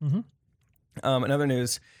 Andy. Mm-hmm. In other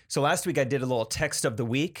news, so last week I did a little text of the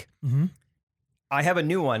week. Mm-hmm. I have a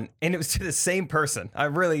new one, and it was to the same person.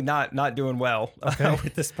 I'm really not doing well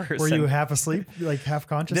with this person. Were you half asleep, like half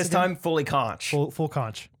conscious? This time fully conch. full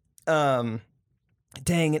conch. Dang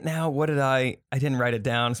it! Now what did I didn't write it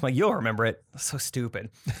down. It's like you'll remember it. So stupid.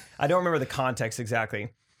 I don't remember the context exactly,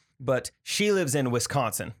 but she lives in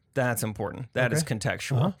Wisconsin. That's important. That is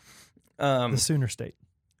contextual. The Sooner State,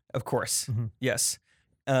 Of course. Mm-hmm. Yes.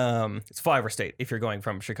 It's Flyover State if you're going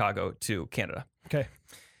from Chicago to Canada. Okay.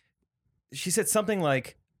 She said something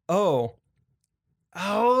like, oh,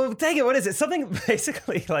 dang it. What is it? Something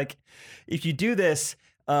basically like, if you do this,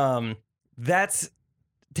 that's,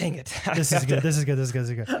 dang it. This is good. This is good.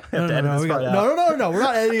 No, edit this part out. no. We're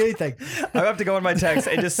not editing anything. I have to go in my text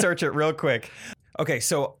and just search it real quick. Okay.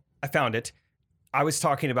 So I found it. I was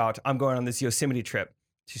talking about, I'm going on this Yosemite trip.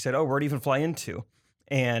 She said, oh, where do you even fly into?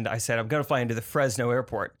 And I said, I'm going to fly into the Fresno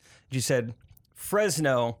airport. She said,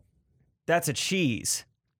 Fresno, that's a cheese.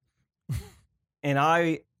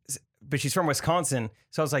 But she's from Wisconsin.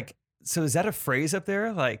 So I was like, so is that a phrase up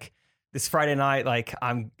there? Like this Friday night, like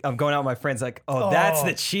I'm going out with my friends, like, that's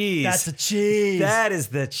the cheese. That's the cheese. That is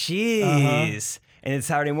the cheese. And it's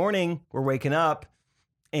Saturday morning. We're waking up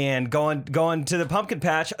and going to the pumpkin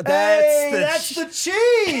patch. That's the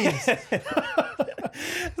cheese.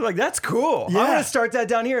 Like, that's cool. Yeah. I'm going to start that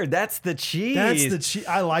down here. That's the cheese. That's the cheese.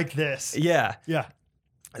 I like this. Yeah. Yeah.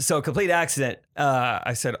 So complete accident.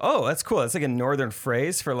 I said, oh, that's cool. That's like a northern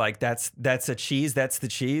phrase for like, that's a cheese. That's the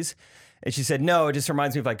cheese. And she said, no, it just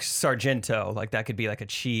reminds me of like Sargento. Like that could be like a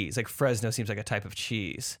cheese. Like Fresno seems like a type of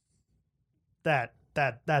cheese.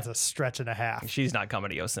 That's a stretch and a half. She's not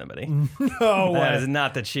coming to Yosemite. No way. That is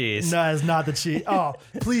not the cheese. No, it's not the cheese. Oh,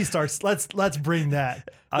 please start. Let's bring that.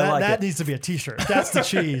 That needs to be a T-shirt. That's the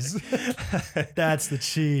cheese. That's the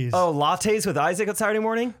cheese. Oh, lattes with Isaac on Saturday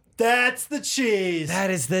morning? That's the cheese.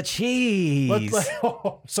 That is the cheese.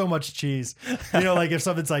 So much cheese. You know, like if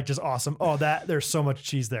something's like just awesome. Oh, there's so much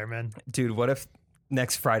cheese there, man. Dude, what if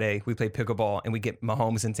next Friday we play pickleball and we get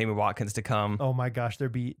Mahomes and Sammy Watkins to come? Oh my gosh,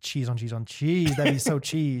 there'd be cheese on cheese on cheese. That'd be so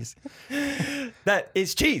cheese. That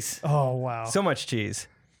is cheese. Oh, wow. So much cheese.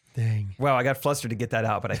 Dang. Wow, I got flustered to get that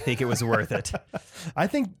out, but I think it was worth it. I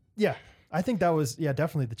think that was,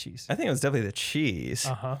 definitely the cheese. I think it was definitely the cheese.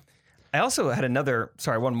 Uh-huh. I also had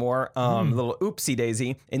one more little oopsie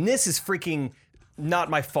daisy. And this is freaking not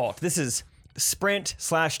my fault. This is Sprint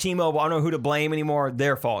 / T-Mobile. I don't know who to blame anymore.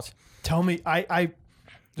 Their fault. Tell me,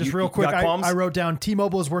 real quick, I wrote down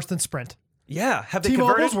T-Mobile is worse than Sprint. Yeah. Have they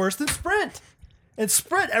T-Mobile's converted? worse than Sprint. And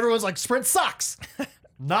Sprint, everyone's like, Sprint sucks.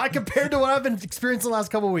 Not compared to what I've been experiencing the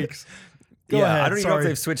last couple of weeks. Go ahead. I don't even know if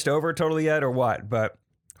they've switched over totally yet or what, but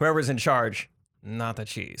whoever's in charge, not the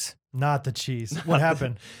cheese. Not the cheese. What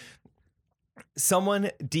happened?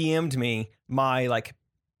 Someone DM'd me my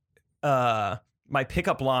my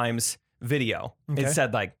Pickup Limes video. Okay. It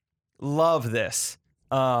said like, love this.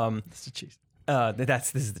 It's the cheese.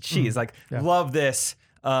 This is the cheese. Yeah. Love this.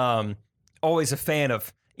 Always a fan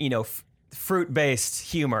of, fruit-based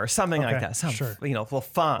humor, something like that. Some, sure. a little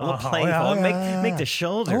fun, a little playful. Make the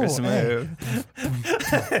shoulders move.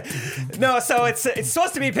 No, so it's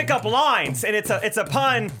supposed to be Pickup Lines, and it's a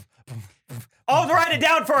pun. I'll write it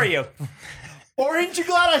down for you. Aren't you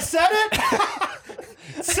glad I said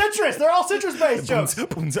it? Citrus. They're all citrus-based jokes.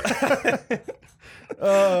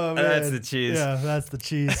 Oh, man. That's the cheese. Yeah, that's the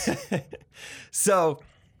cheese. So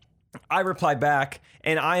I replied back,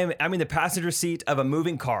 and I'm in the passenger seat of a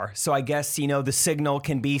moving car. So I guess, the signal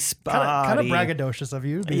can be spotty. Kind of braggadocious of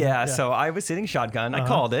you. Yeah, so I was sitting shotgun. I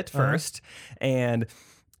called it first. And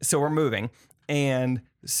so we're moving. And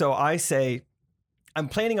so I say, I'm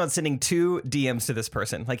planning on sending 2 DMs to this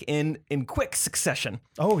person, like in quick succession.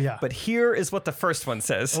 Oh, yeah. But here is what the first one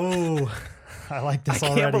says. Oh, I like this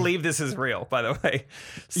already. I can't believe this is real, by the way.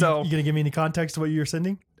 So you going to give me any context to what you're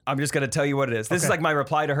sending? I'm just going to tell you what it is. This is like my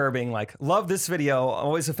reply to her being like, love this video.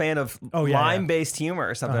 Always a fan of lime-based humor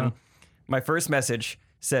or something. My first message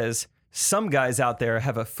says, some guys out there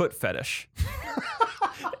have a foot fetish.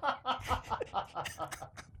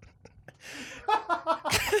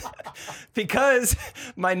 Because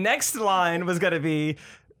my next line was going to be,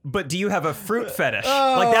 but do you have a fruit fetish?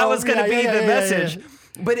 That was going to be the message. Yeah.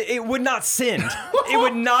 But it would not send. It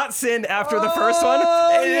would not send after the first one.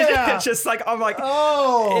 It's just like, I'm like,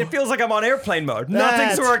 it feels like I'm on airplane mode.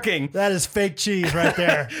 Nothing's working. That is fake cheese right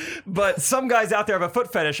there. But some guys out there have a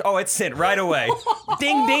foot fetish. Oh, it's sent right away.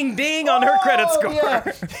 Ding, ding, ding on her credit score.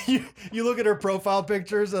 Yeah. You look at her profile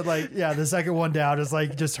pictures and the second one down is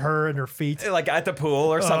like just her and her feet. Like at the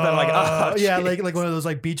pool or something. Like one of those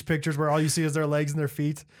like beach pictures where all you see is their legs and their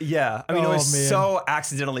feet. Yeah. I mean, it was so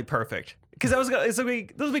accidentally perfect. Because this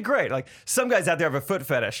will be great. Like some guys out there have a foot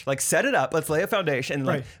fetish. Like set it up. Let's lay a foundation.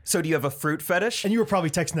 Like, Right. so do you have a fruit fetish? And you were probably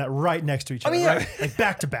texting that right next to each other, mean, yeah. right? Like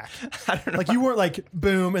back to back. I don't know. Like you weren't like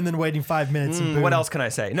boom and then waiting 5 minutes and boom. What else can I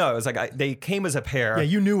say? No, it was like they came as a pair. Yeah,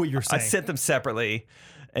 you knew what you were I saying. sent them separately,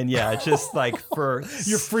 and yeah, it's just like for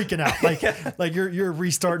You're freaking out. Like you're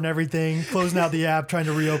restarting everything, closing out the app, trying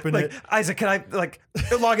to reopen like it. Isaac. Can I like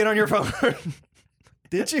log in on your phone?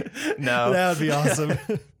 Did you? No. That would be awesome.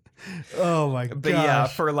 Oh my god. But yeah,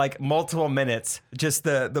 for like multiple minutes, just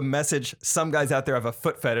the message. Some guys out there have a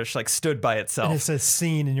foot fetish, like stood by And it itself. says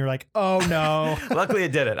scene, and you're like, oh no. Luckily,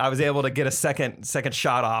 it did it. I was able to get a second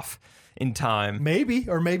shot off in time. Maybe,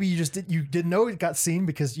 or maybe you just didn't know it got seen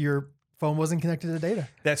because your phone wasn't connected to data.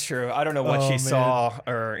 That's true. I don't know what Oh, she man. saw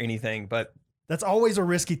or anything, but That's always a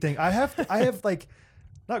risky thing. I have like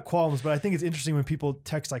not qualms, but I think it's interesting when people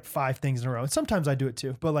text like 5 things in a row. And sometimes I do it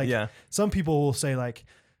too. But like yeah. some people will say like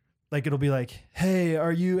it'll be like, hey,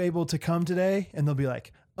 are you able to come today? And they'll be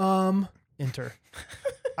like, enter.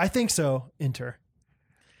 I think so, enter.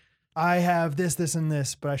 I have this, and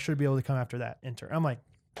this, but I should be able to come after that, enter. I'm like,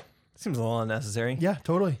 Seems a little unnecessary. yeah,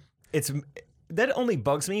 totally. That only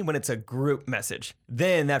bugs me when it's a group message.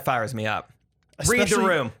 Then that fires me up. Read the Especially-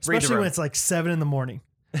 room. Read the Especially room. when it's like 7 a.m.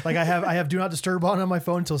 Like I have do not disturb on my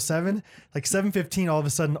phone until 7. Like 7:15, all of a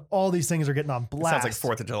sudden, all these things are getting on blast. Sounds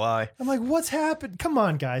like 4th of July. I'm like, what's happened? Come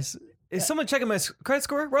on, guys. Is someone checking my credit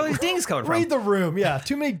score? Where are these dings coming from? Read the room. Yeah,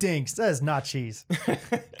 too many dinks. That is not cheese.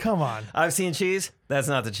 Come on. I've seen cheese. That's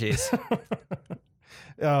not the cheese.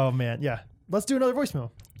 Oh man, yeah. Let's do another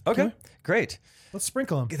voicemail. Okay, great. Let's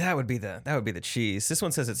sprinkle them. That would be the cheese. This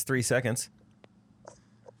one says it's 3 seconds.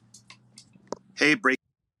 Hey, break.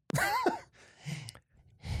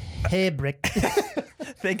 Hey, Brick.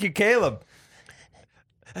 Thank you, Caleb.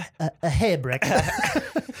 Hey, Brick.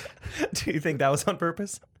 Do you think that was on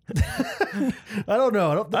purpose? I don't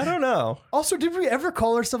know. I don't know. Also, did we ever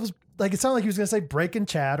call ourselves like? It sounded like he was gonna say Break and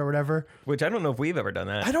Chat or whatever. Which I don't know if we've ever done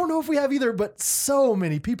that. I don't know if we have either, but so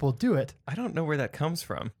many people do it. I don't know where that comes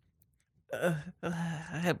from.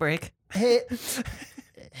 Break. Hey,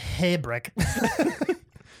 hey, Brick.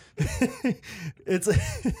 It's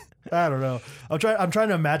I don't know. I'm trying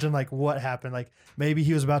to imagine like what happened. Like maybe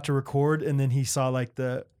he was about to record and then he saw like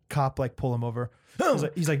the cop like pull him over.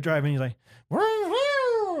 He's like driving. He's like,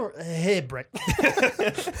 hey, Brick.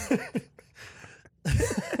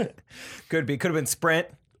 Could have been Sprint.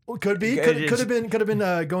 Could be. Could have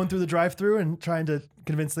been going through the drive-through and trying to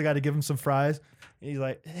convince the guy to give him some fries. And he's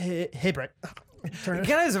like, hey, Brick. Turn it.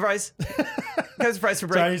 Can I have a surprise? Can I have a surprise for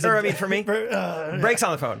Sorry, Break? he's Or a- I mean for me? Break's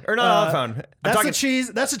on the phone. Or not on the phone. I'm That's talking, the cheese.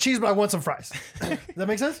 That's the cheese, but I want some fries. Does that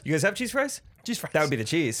make sense? You guys have cheese fries? Cheese fries. That would be the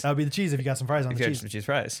cheese. That would be the cheese if you got some fries on If the you had cheese. some cheese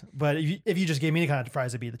fries. But if you just gave me any kind of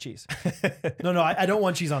fries, it'd be the cheese. No, I don't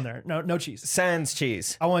want cheese on there. No cheese. Sans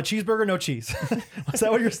cheese. I want a cheeseburger, no cheese. Was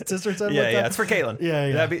that what your sister said? Yeah, about yeah. that? It's for Caitlin.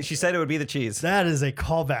 Yeah. She said it would be the cheese. That is a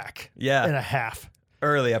callback. Yeah. And a half.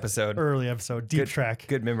 Early episode. Early episode. Deep track.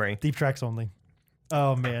 Good memory. Deep tracks only.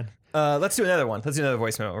 Oh, man. Let's do another one. Let's do another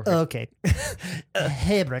voicemail. Okay.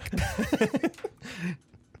 Hey, Brick.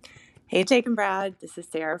 Hey, Jake and Brad. This is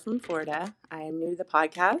Sarah from Florida. I am new to the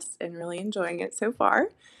podcast and really enjoying it so far.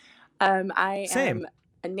 I Same. am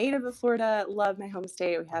a native of Florida, love my home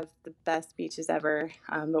state. We have the best beaches ever,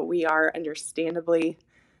 but we are understandably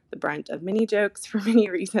the brunt of many jokes for many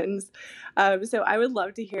reasons. So I would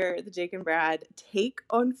love to hear the Jake and Brad take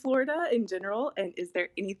on Florida in general. And is there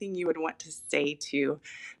anything you would want to say to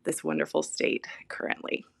this wonderful state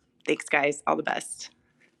currently? Thanks, guys. All the best.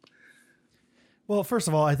 Well, first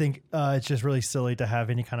of all, I think it's just really silly to have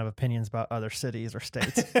any kind of opinions about other cities or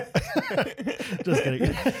states. Just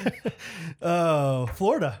kidding. Oh,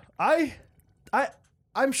 Florida.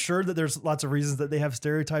 I'm sure that there's lots of reasons that they have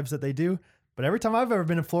stereotypes that they do, but every time I've ever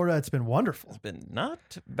been in Florida, it's been wonderful. It's been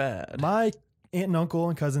not bad. My aunt and uncle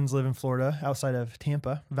and cousins live in Florida, outside of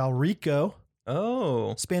Tampa, Valrico,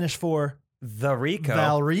 Oh, Spanish for the Rico.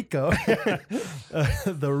 Valrico,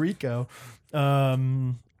 the Rico.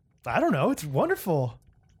 I don't know. It's wonderful.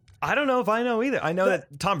 I don't know if I know either. I know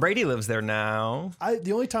that Tom Brady lives there now.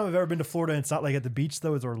 The only time I've ever been to Florida, and it's not like at the beach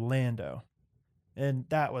though, is Orlando, and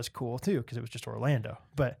that was cool too because it was just Orlando.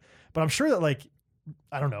 But I'm sure that like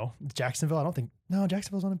I don't know Jacksonville. I don't think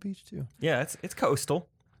Jacksonville's on a beach too. Yeah, it's coastal.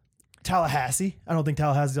 Tallahassee. I don't think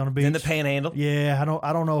Tallahassee's on a beach. In the Panhandle. Yeah,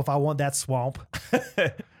 I don't know if I want that swamp.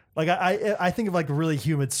 Like I think of like really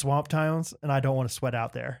humid swamp towns, and I don't want to sweat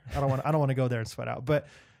out there. I don't want to go there and sweat out. But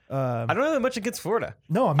I don't know that much against Florida.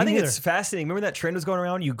 no, I think neither. it's fascinating. Remember that trend was going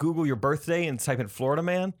around? You Google your birthday and type in Florida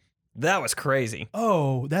man. That was crazy.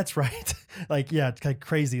 Oh, that's right. Like, yeah, it's like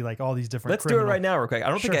crazy, like all these different. Let's do it right now real quick. I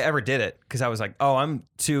don't think I Sure. ever did it because I was like, oh, I'm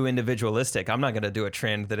too individualistic. I'm not going to do a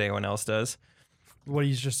trend that anyone else does. What do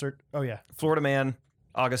you just search? Oh yeah, Florida man,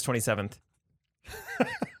 August 27th.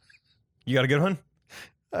 You got a good one?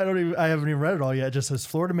 I haven't even read it all yet. It just says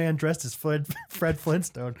Florida man dressed as Fred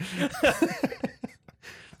Flintstone.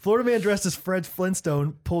 Florida man dressed as Fred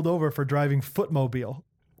Flintstone pulled over for driving footmobile.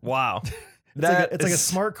 Wow. It's like a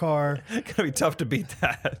smart car. Gonna be tough to beat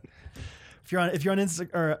that. If you're on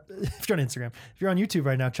Instagram, if you're on YouTube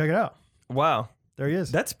right now, check it out. Wow. There he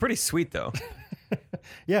is. That's pretty sweet though.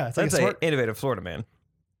 Yeah, it's like That's a an smart. innovative Florida man.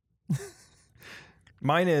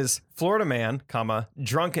 Mine is Florida man, comma,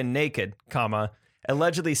 drunk and naked, comma,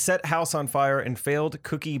 allegedly set house on fire and failed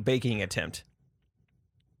cookie baking attempt.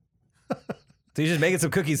 So he's just making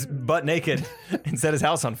some cookies butt naked and set his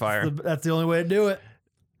house on fire. That's the only way to do it.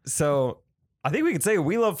 So I think we could say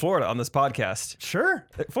we love Florida on this podcast. Sure.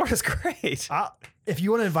 Florida's great. If you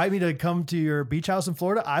want to invite me to come to your beach house in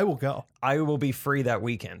Florida, I will go. I will be free that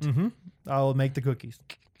weekend Mm-hmm. I'll make the cookies.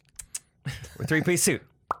 with 3-piece suit.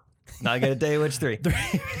 Not gonna day which 3.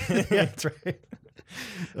 Yeah, that's right.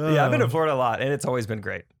 Yeah, I've been to Florida a lot, and it's always been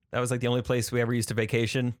great. That was like the only place we ever used to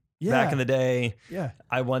vacation back in the day. Yeah.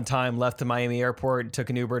 I one time left the Miami airport, took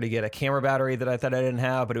an Uber to get a camera battery that I thought I didn't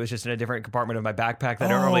have, but it was just in a different compartment of my backpack that I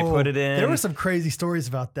don't normally put it in. There were some crazy stories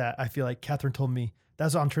about that. I feel like Catherine told me that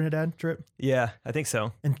was on Trinidad trip, Yeah, I think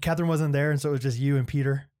so. and Catherine wasn't there, and so it was just you and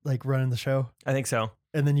Peter like running the show. I think so.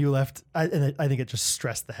 And then you left. I think it just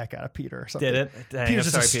stressed the heck out of Peter or something. Did it? Dang, Peter's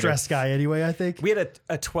I'm just a sorry, Peter. stressed guy anyway, I think. We had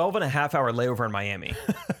a 12-and-a-half-hour layover in Miami.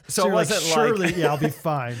 So it you're like, wasn't surely, yeah, I'll be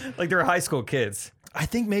fine. like they were high school kids. I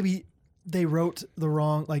think maybe they wrote the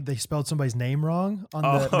wrong, like they spelled somebody's name wrong on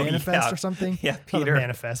the Oh, manifest yeah. or something. Yeah, Not the Peter.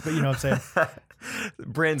 manifest, but you know what I'm saying.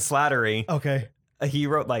 Bryn Slattery. Okay. He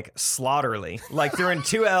wrote like Slaughterly, like there in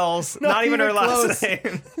 2 L's, Not not even her even last close.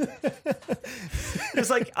 name. It's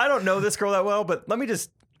like, I don't know this girl that well, but let me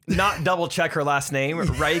just not double check her last name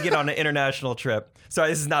right get on an international trip. Sorry,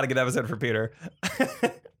 this is not a good episode for Peter.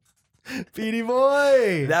 Petey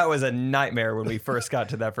boy. That was a nightmare when we first got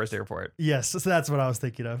to that first airport. Yes, so that's what I was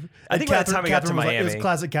thinking of. I think by the time we got to was like- it Miami- was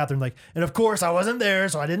classic Catherine, like, and of course I wasn't there,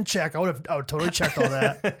 so I didn't check. I would totally checked all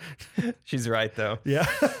that. She's right though. Yeah.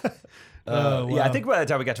 Oh, Yeah, I wow. think by the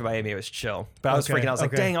time we got to Miami, it was chill. But I was Okay, freaking out. I was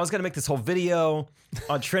like, okay. dang, I was going to make this whole video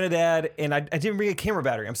on Trinidad, and I didn't bring a camera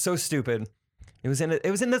battery. I'm so stupid. It was in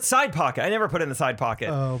the side pocket. I never put it in the side pocket.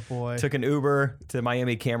 Oh boy. Took an Uber to the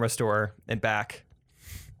Miami camera store and back,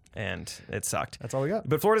 and it sucked. That's all we got.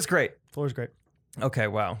 But Florida's great. Florida's great. Okay,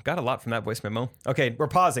 wow. Got a lot from that voice memo. Okay, we're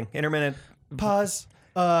pausing. Intermittent. Pause.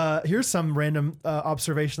 Here's some random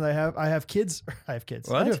observation that I have. I have kids. I have kids.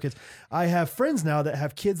 I What? do have kids. I have friends now that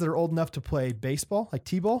have kids that are old enough to play baseball, like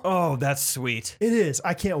t-ball. Oh, that's sweet. It is.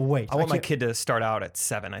 I can't wait. I want my can't- kid to start out at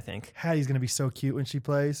 7, I think. Hattie's gonna be so cute when she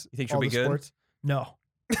plays. You think she'll all be the good? Sports. No,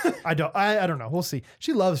 I don't. I don't know. We'll see.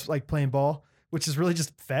 She loves like playing ball, which is really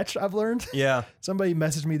just fetch. I've learned. Yeah. Somebody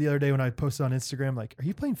messaged me the other day when I posted on Instagram, like, "Are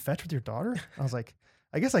you playing fetch with your daughter?" I was like,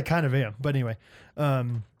 "I guess I kind of am." But anyway,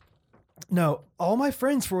 no, all my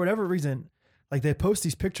friends for whatever reason, like they post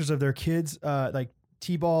these pictures of their kids, like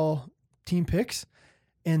t-ball team pics,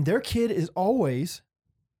 and their kid is always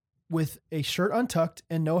with a shirt untucked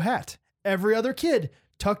and no hat. Every other kid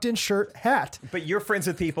tucked in shirt, hat. But you're friends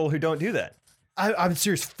with people who don't do that. I'm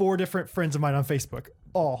serious. 4 different friends of mine on Facebook.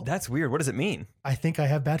 All. That's weird. What does it mean? I think I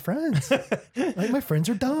have bad friends. Like my friends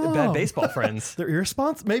are dumb. Bad baseball friends. They're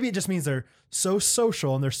irresponsible. Maybe it just means they're so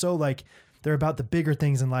social and they're so like they're about the bigger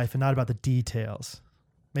things in life and not about the details.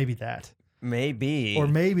 Maybe that. Maybe. Or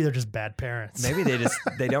maybe they're just bad parents. Maybe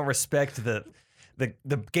they don't respect the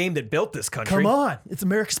game that built this country. Come on. It's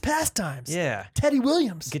America's pastimes. Yeah. Teddy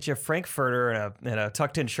Williams. Get you a Frankfurter and a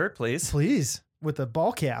tucked in shirt, please. Please. With a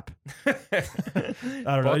ball cap. I don't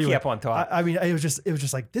know. Ball Anyway, cap on top. I mean, it was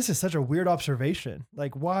just like, this is such a weird observation.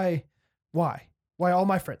 Like, why all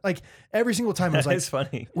my friends? Like every single time I was That like, is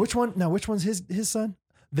funny. which one's his son?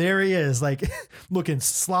 There he is, like looking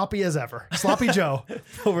sloppy as ever. Sloppy Joe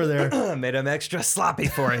over there. Made him extra sloppy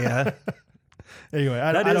for you. Anyway,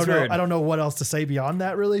 I That don't is know. weird. I don't know what else to say beyond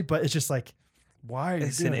that, really. But it's just like, why are you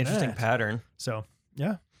It's doing an interesting that? pattern. So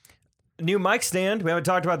yeah, New mic stand. We haven't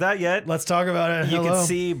talked about that yet. let's talk about it. You Hello. can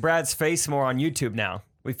see Brad's face more on YouTube now.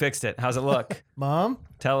 We fixed it. How's it look? Mom,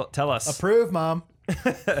 Tell us. approve, Mom.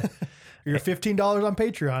 Your $15 on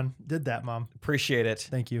Patreon did that, Mom. Appreciate it.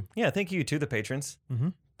 Thank you. Yeah, thank you to the patrons.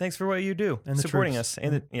 Mhm. Thanks for what you do, And the supporting troops. us,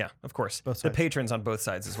 and yeah, of course, Both the sides. patrons on both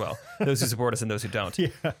sides as well. Those who support us and those who don't. Yeah,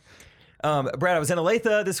 Brad, I was in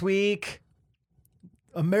Olathe this week.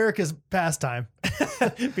 America's pastime.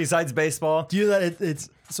 Besides baseball. Do you know that it's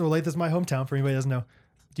so Olathe's my hometown? For anybody who doesn't know,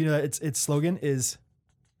 do you know that its slogan is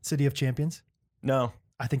 "City of Champions"? No,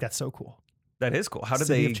 I think that's so cool. that is cool. How did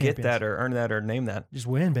City they of get Champions. that or earn that or name that? Just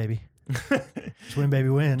win, baby. Just win, baby,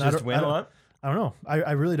 win. Just win a lot? I don't know.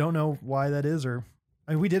 I really don't know why that is. Or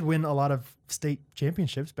I mean, we did win a lot of state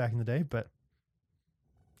championships back in the day, but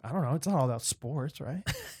I don't know. It's not all about sports, right?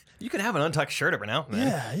 You can have an untucked shirt every now and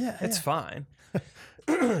then. Yeah. It's fine.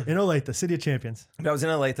 In Olathe, City of Champions. I was in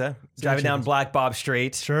Olathe, driving down Champions. Black Bob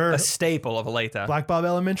Street. Sure. A staple of Olathe. Black Bob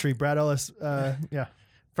Elementary, Brad Ellis. Yeah.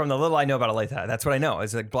 From the little I know about Olathe, that's what I know.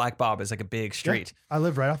 Is like Black Bob is like a big street. I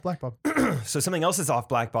live right off Black Bob. So something else that's off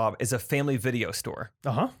Black Bob is a family video store.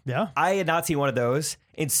 Yeah. I had not seen one of those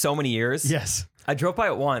in so many years. Yes. I drove by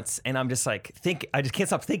it once and I'm just like, I just can't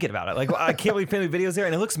stop thinking about it. Like, I can't believe Family Video's there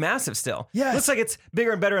and it looks massive still. Yes. It looks like it's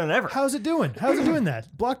bigger and better than ever. How's it doing? How's it doing that?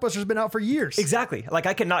 Blockbuster's been out for years. Exactly. Like,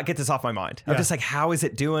 I cannot get this off my mind. I'm Yeah. just like, how is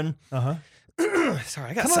it doing? Uh-huh.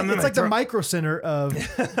 Sorry, I got Come on, something in it's my like the throat. micro center of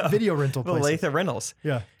video rental places. Olathe Rentals.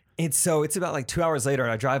 Yeah. And so it's about like 2 hours later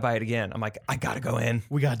and I drive by it again. I'm like, I gotta go in.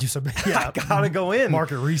 We got to do some yeah, I gotta go in.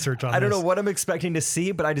 market research on I don't this. know what I'm expecting to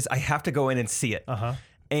see, but I have to go in and see it. Uh-huh.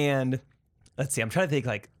 And let's see, I'm trying to think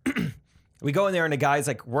like, we go in there and the guy's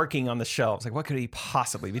like working on the shelves. Like, what could he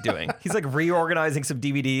possibly be doing? He's like reorganizing some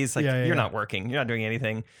DVDs. Like, Yeah, you're yeah. not working. You're not doing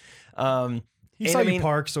anything. He and saw I you mean,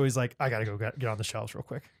 park, so he's like, I got to go get on the shelves real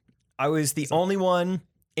quick. I was the only one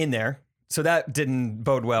in there. So that didn't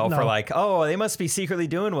bode well for No. like, oh, they must be secretly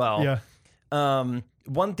doing well. Yeah.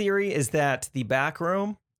 One theory is that the back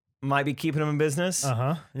room might be keeping them in business.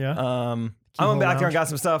 Uh-huh. Yeah. I went Keyhole back there and Lounge. got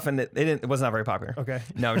some stuff and it was not very popular. Okay.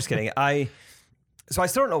 No, I'm just kidding. So I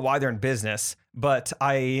still don't know why they're in business, but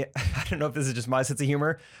I don't know if this is just my sense of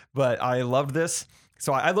humor, but I loved this.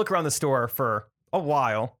 So I look around the store for a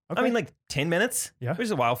while. I Okay. mean, like 10 minutes, Yeah. which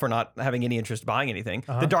is a while for not having any interest buying anything.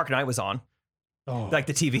 Uh-huh. The Dark Knight was on, Oh. like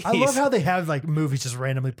the TV. I love how they have like movies just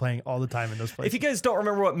randomly playing all the time in those places. If you guys don't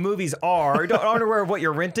remember what movies are, or aren't aware of what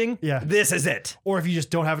you're renting, Yeah. this is it. or if you just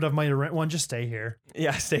don't have enough money to rent one, just stay here.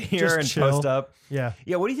 Yeah, stay here Just and chill. post up. Yeah.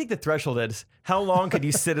 Yeah, what do you think the threshold is? How long could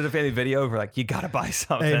you sit at a Family Video for like, you gotta buy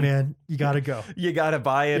something? Hey man, you got to go. You gotta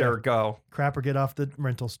buy it Yeah. or go. Crap or get off the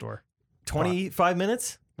rental store. 25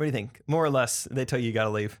 minutes? What do you think? More or less, they tell you you gotta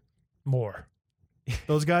leave. More.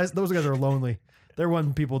 Those guys are lonely. They're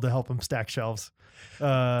wanting people to help them stack shelves.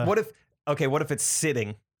 What if it's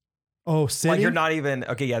sitting? Oh, sitting Like you're not even,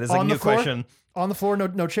 okay, yeah, there's like a On the new floor? question. on the floor,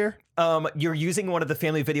 no chair. You're using one of the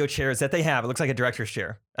Family Video chairs that they have. It looks like a director's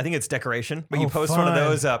chair. I think it's decoration, but you Oh, post one of fun.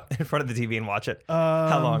 those up in front of the TV and watch it.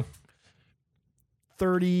 How long?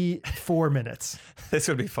 34 minutes. This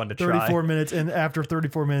would be fun to 34 try. minutes, and after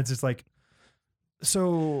 34 minutes, it's like,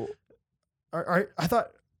 so, are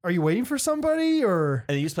you waiting for somebody or?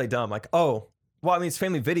 And you just play dumb, like, oh, well, I mean, it's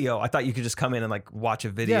Family Video. I thought you could just come in and like watch a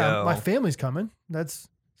video. Yeah, my family's coming. That's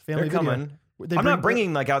family They're video. coming. They I'm not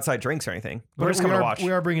bringing like outside drinks or anything. We're just coming to watch.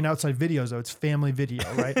 We are bringing outside videos though. It's family video,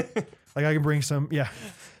 right? Like I can bring some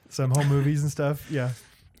home movies and stuff. Yeah.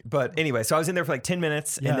 But anyway, so I was in there for like 10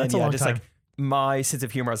 minutes. Yeah, and then, that's a long just time. like my sense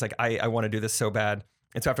of humor, I was like, I want to do this so bad.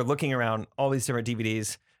 And so after looking around all these different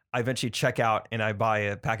DVDs, I eventually check out and I buy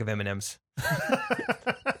a pack of M&Ms.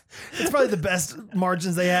 It's probably the best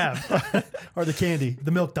margins they have, or the candy,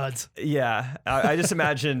 the Milk Duds. Yeah. I just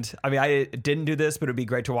imagined, I mean, I didn't do this, but it'd be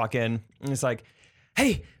great to walk in and it's like,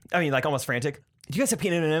 hey, I mean, like almost frantic. Do you guys have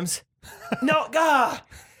peanut M&Ms? No,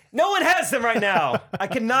 no one has them right now. I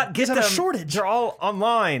cannot get have them. a shortage. They're all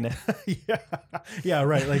online. Yeah,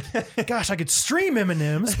 right. Like, gosh, I could stream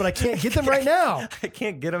M&Ms, but I can't get them right now. I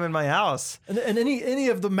can't get them in my house. And any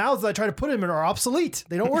of the mouths that I try to put them in are obsolete.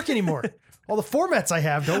 They don't work anymore. All the formats I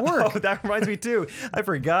have don't work. Oh, that reminds me too. I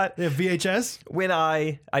forgot. They have VHS. When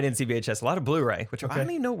I didn't see VHS, a lot of Blu-ray, which I don't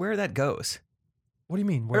even know where that goes. What do you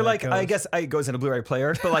mean? Or like, I guess it goes in a Blu-ray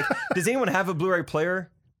player, but like, does anyone have a Blu-ray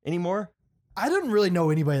player anymore? I didn't really know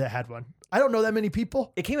anybody that had one. I don't know that many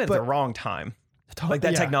people. It came at But- the wrong time. Like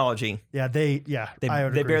that Yeah. technology. Yeah, They I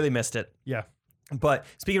would agree. barely missed it. Yeah. But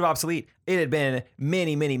speaking of obsolete, it had been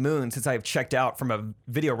many, many moons since I've checked out from a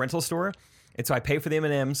video rental store. And so I pay for the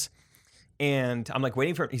M&Ms and I'm like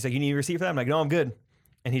waiting for it. He's like, you need a receipt for that? I'm like, no, I'm good.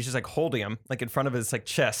 And he's just like holding them like in front of his like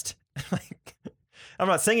chest. Like, I'm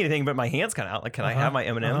not saying anything, but my hand's kind of out. Like, can I have my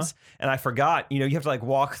M&Ms? And I forgot, you have to like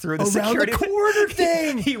walk through the Around security the corner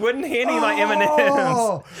thing. He wouldn't hand me my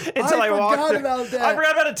Oh, M&Ms until I walked forgot through. about that. I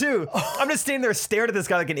forgot about it too. I'm just standing there staring at this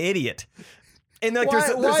guy like an idiot. And like, Why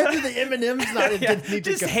there's do the M&Ms not yeah, need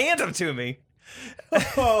to just go? hand them to me.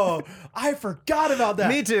 Oh, I forgot about that.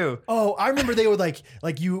 Me too. Oh, I remember they would like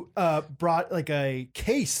you brought like a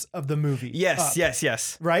case of the movie. Yes, up,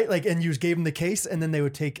 yes. Right? Like, and you just gave them the case, and then they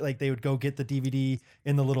would they would go get the DVD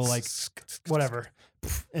in the little like whatever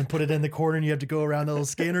and put it in the corner, and you have to go around the little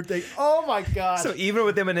scanner thing. Oh my god. So even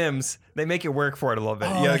with M&Ms, they make you work for it a little bit.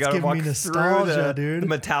 Oh, You that's gotta giving walk me through nostalgia, dude. the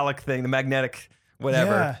metallic thing, the magnetic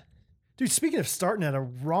whatever. Yeah. Dude, speaking of starting at a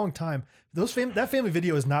wrong time, that family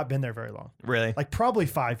video has not been there very long. Really? Like probably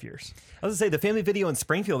 5 years. I was gonna say the family video in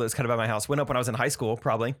Springfield that was kind of by my house went up when I was in high school,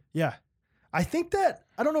 probably. Yeah. I think that,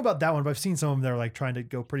 I don't know about that one, but I've seen some of them that are like trying to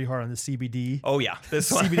go pretty hard on the CBD. Oh yeah,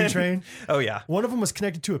 this one. CBD train. Oh yeah. One of them was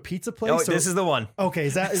connected to a pizza place. Oh, so- this is the one. Okay,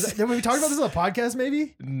 is that have we talked about this on the podcast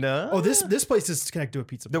maybe? No. Oh, this place is connected to a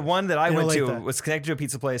pizza place. The one that I In went to Olathe. was connected to a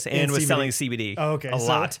pizza place and And was CBD. selling CBD. Oh, okay. A so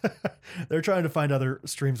lot. They're trying to find other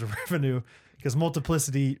streams of revenue because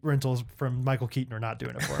Multiplicity rentals from Michael Keaton are not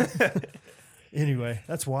doing it for them. Anyway,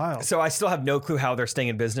 that's wild. So I still have no clue how they're staying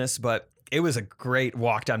in business, but it was a great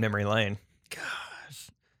walk down memory lane.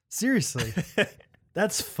 Seriously.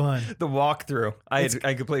 That's fun. The walkthrough. I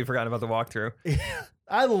completely forgotten about the walkthrough.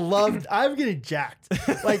 I'm getting jacked.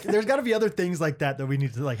 Like, there's got to be other things like that we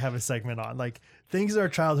need to like have a segment on. Like things in our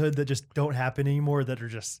childhood that just don't happen anymore that are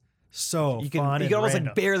just so You fun. can and almost random.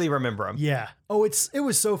 like barely remember them. Yeah. Oh, it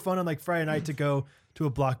was so fun on like Friday night to go to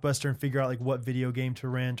a Blockbuster and figure out like what video game to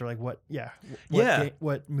rent or like what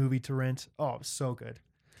movie to rent. Oh, it was so good.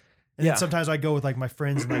 And Yeah. then sometimes I go with like my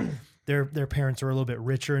friends and like their parents are a little bit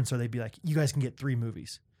richer, and so they'd be like, "You guys can get 3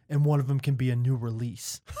 movies, and one of them can be a new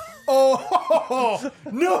release." Oh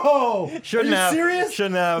no! Shouldn't are you have. serious?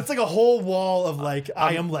 Shouldn't have. It's like a whole wall of like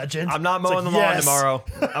I Am Legend. I'm not It's mowing like, the lawn yes. tomorrow.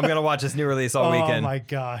 I'm gonna watch this new release all Oh weekend. my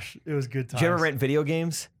gosh, it was good times. Did you ever rent video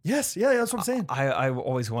games? Yes, yeah, that's what I'm saying. I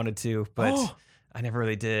always wanted to, but Oh. I never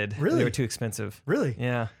really did. Really? They were too expensive. Really?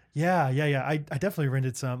 Yeah. Yeah. I definitely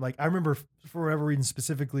rented some. Like I remember for whatever reason,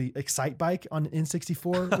 specifically Excite Bike on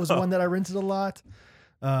N64 was one that I rented a lot.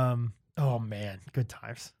 Oh man, good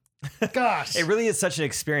times. Gosh. It really is such an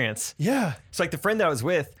experience. Yeah. So like the friend that I was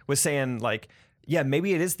with was saying like, yeah,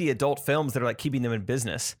 maybe it is the adult films that are like keeping them in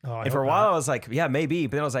business. Oh, I and for a hope while not. I was like, yeah, maybe.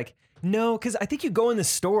 But then I was like, no, because I think you go in the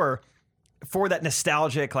store for that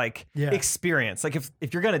nostalgic like Yeah. experience. Like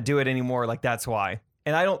if you're gonna do it anymore, like that's why.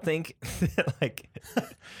 And I don't think like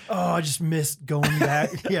Oh, I just missed going back.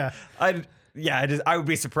 Yeah. I would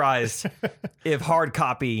be surprised if hard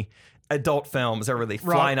copy adult films are really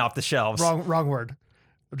Wrong- flying off the shelves. Wrong word.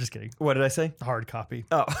 I'm just kidding. What did I say? Hard copy.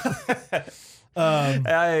 Oh. Um,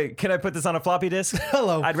 Can I put this on a floppy disk?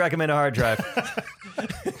 hello. I'd recommend a hard drive.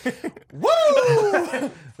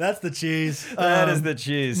 Woo! That's the cheese. That is the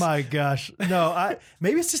cheese. My gosh. No,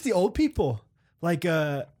 maybe it's just the old people. Like,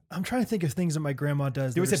 I'm trying to think of things that my grandma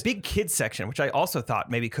does. There was that a big kids section, which I also thought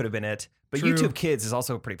maybe could have been it. But True. YouTube Kids is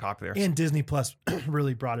also pretty popular. and Disney Plus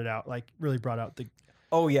really brought it out. Like, really brought out the.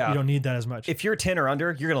 Oh yeah. You don't need that as much. If you're 10 or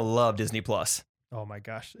under, you're gonna love Disney Plus. Oh my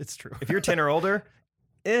gosh, it's true. If you're 10 or older,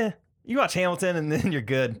 you watch Hamilton and then you're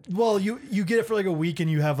good. Well, you get it for like a week and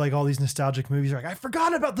you have like all these nostalgic movies. You're like, I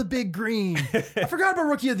forgot about The Big Green. I forgot about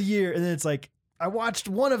Rookie of the Year. And then it's like, I watched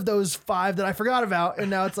one of those 5 that I forgot about. And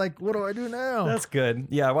now it's like, what do I do now? That's good.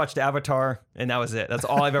 Yeah, I watched Avatar and that was it. That's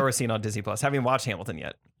all I've ever seen on Disney Plus. Haven't even watched Hamilton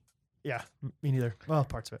yet. Yeah, me neither. Well,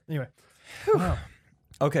 parts of it. Anyway. Wow.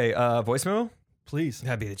 Okay, voice memo? Please.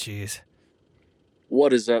 That'd be the cheese.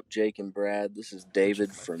 What is up, Jake and Brad? This is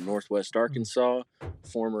David from Northwest Arkansas,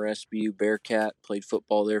 former SBU Bearcat, played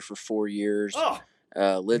football there for 4 years. Lived you're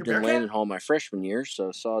a in Bearcat? Landon Hall my freshman year,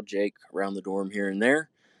 so saw Jake around the dorm here and there.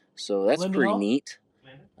 So that's Landon pretty Hall? neat.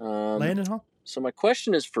 Landon Hall? So my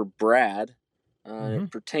question is for Brad. Mhm.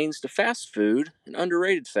 It pertains to fast food and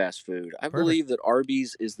underrated fast food. I believe that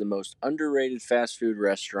Arby's is the most underrated fast food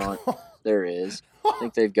restaurant there is. I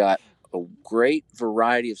think they've got a great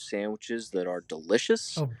variety of sandwiches that are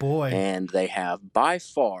delicious. Oh boy. And they have by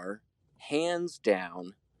far, hands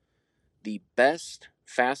down, the best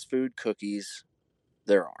fast food cookies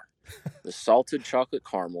there are. The salted chocolate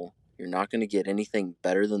caramel, you're not going to get anything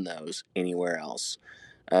better than those anywhere else.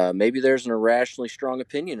 Maybe there's an irrationally strong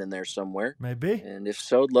opinion in there somewhere. Maybe. And if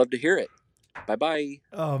so, I'd love to hear it. Bye-bye.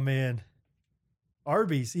 Oh man.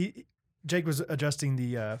 Arby's. Jake was adjusting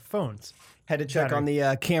the phones. Had to check Battery. on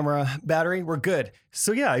the camera battery. We're good.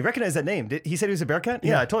 So yeah, I recognize that name. He said he was a Bearcat?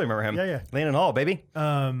 Yeah, Yeah. I totally remember him. Yeah. Landon Hall, baby.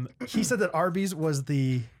 He said that Arby's was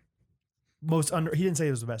the most he didn't say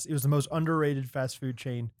it was the best. It was the most underrated fast food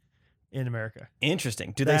chain in America.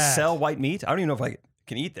 Interesting. Do they That- sell white meat? I don't even know if I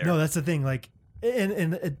can eat there. No, that's the thing. Like,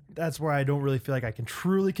 that's where I don't really feel like I can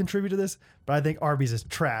truly contribute to this. But I think Arby's is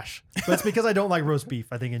trash. But it's because I don't like roast beef.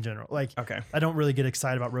 I think in general, like, Okay. I don't really get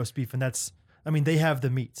excited about roast beef, and that's I mean, they have the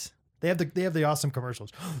meats. They have the awesome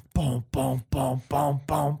commercials. Boom, boom, boom, boom,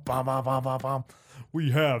 boom, bom, bom, bom, bom, bom.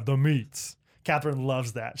 We have the meats. Catherine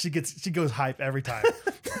loves that. She goes hype every time.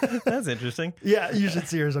 That's interesting. Yeah, you should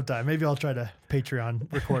see her sometime. Maybe I'll try to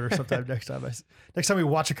Patreon record her sometime next time. Next time we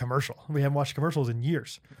watch a commercial. We haven't watched commercials in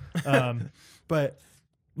years. But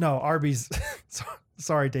no, Arby's.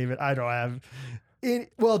 Sorry, David. I don't have.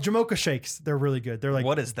 Jamocha shakes. They're really good. They're like,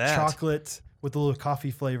 what is that? Chocolate with a little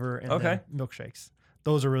coffee flavor and then milkshakes.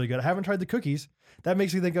 Those are really good. I haven't tried the cookies. That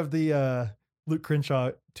makes me think of the Luke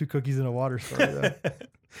Crenshaw 2 cookies in a water story. Though.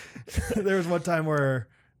 There was one time where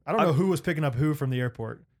I don't know who was picking up who from the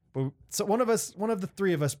airport, but so one of the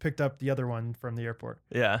 3 of us picked up the other one from the airport.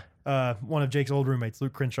 Yeah. One of Jake's old roommates,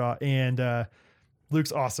 Luke Crenshaw, and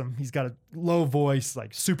Luke's awesome. He's got a low voice,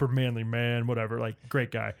 like super manly man, whatever, like great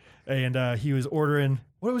guy. And he was ordering.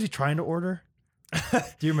 What was he trying to order?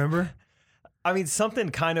 Do you remember? I mean, something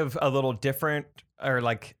kind of a little different, or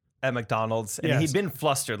like at McDonald's, and he'd been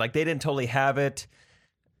flustered. Like they didn't totally have it.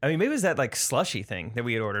 I mean, maybe it was that like slushy thing that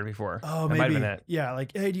we had ordered before. Oh, that maybe. Might have been it. Yeah,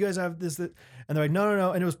 like, hey, do you guys have this? And they're like,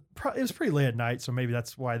 no. And it was pretty late at night, so maybe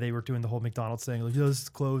that's why they were doing the whole McDonald's thing. Like, this is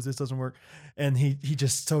closed. This doesn't work. And he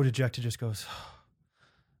just so dejected, just goes,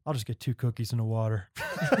 I'll just get 2 cookies and a water.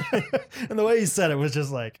 And the way he said it was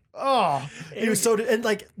just like, oh, he was so, and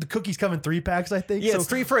like the cookies come in 3 packs, I think. Yeah, it's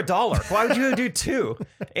 3 for $1. Why would you do 2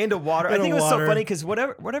 and a water? I think it was so funny because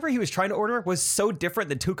whatever he was trying to order was so different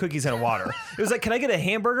than 2 cookies and a water. It was like, can I get a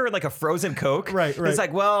hamburger and like a frozen Coke? Right. It's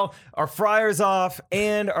like, well, our fryer's off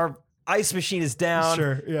and our ice machine is down.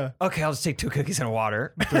 Sure, yeah. Okay, I'll just take 2 cookies and a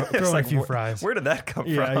water. Throw in a few fries. Where did that come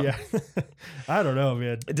from? Yeah. I don't know,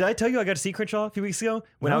 man. Did I tell you I got to see Crenshaw a few weeks ago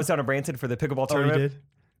when I was down in Branson for the pickleball tournament?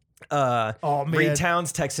 Oh, you did? Man. Reed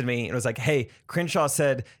Towns texted me and was like, hey, Crenshaw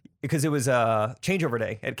said, because it was a changeover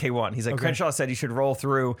day at K1. He's like, Crenshaw said you should roll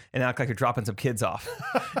through and act like you're dropping some kids off.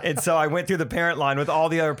 And so I went through the parent line with all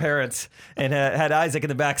the other parents and had Isaac in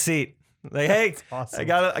the back seat. Like, hey, awesome. I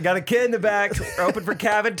got a kid in the back. We're open for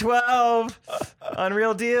cabin 12.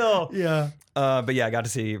 Unreal deal. Yeah. But yeah, I got to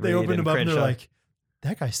see Reed. They opened him up and Crenshaw. they're like,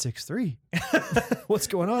 that guy's 6'3". What's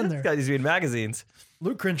going on there? This guy used to be in magazines.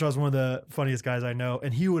 Luke Crenshaw is one of the funniest guys I know,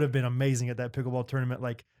 and he would have been amazing at that pickleball tournament,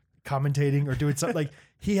 like commentating or doing something. Like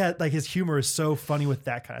he had, like his humor is so funny with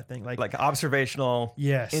that kind of thing, like observational,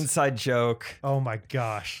 yes, inside joke. Oh my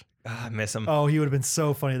gosh, I miss him. Oh, he would have been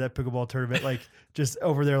so funny at that pickleball tournament, like just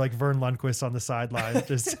over there, like Vern Lundquist on the sideline,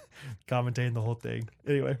 just commentating the whole thing.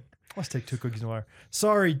 Anyway, let's take 2 cookies and water.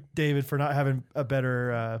 Sorry, David, for not having a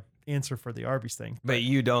better answer for the Arby's thing. But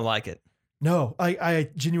you don't like it. No, I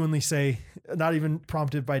genuinely say, not even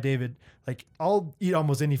prompted by David, like I'll eat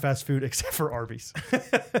almost any fast food except for Arby's.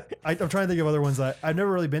 I'm trying to think of other ones that I've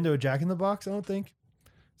never really been to a Jack in the Box, I don't think.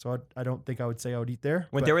 So I don't think I would say I would eat there.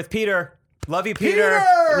 Went there with Peter. Love you, Peter.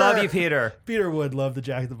 Love you, Peter. Peter would love the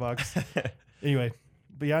Jack in the Box. Anyway,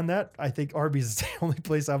 beyond that, I think Arby's is the only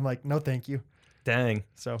place I'm like, no, thank you. Dang.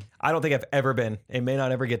 So I don't think I've ever been. It may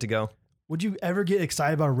not ever get to go. Would you ever get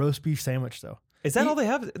excited about a roast beef sandwich though? Is that all they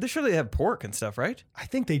have? They surely have pork and stuff, right? I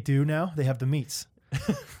think they do now. They have the meats.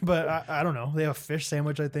 But I don't know. They have a fish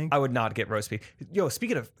sandwich, I think. I would not get roast beef. Yo,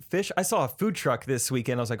 speaking of fish, I saw a food truck this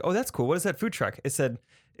weekend. I was like, oh, that's cool. What is that food truck? It said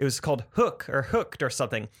it was called Hooked or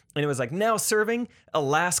something. And it was like, now serving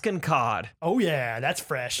Alaskan cod. Oh, yeah. That's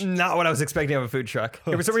fresh. Not what I was expecting of a food truck.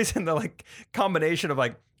 For some reason, the like combination of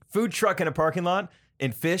like food truck in a parking lot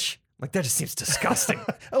and fish, like that just seems disgusting.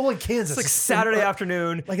 Oh, in Kansas. It's like Saturday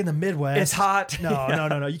afternoon. Like in the Midwest. It's hot.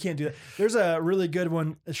 No. You can't do that. There's a really good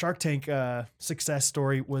one. A Shark Tank success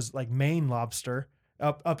story was like Maine lobster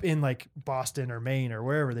up in like Boston or Maine or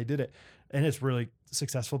wherever they did it. And it's really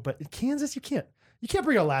successful. But in Kansas, you can't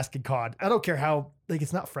bring Alaskan cod. I don't care how, like,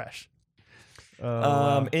 it's not fresh.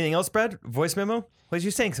 Anything else, Brad? Voice memo? What did you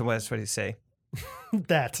saying? So what did you say?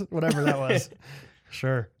 Whatever that was.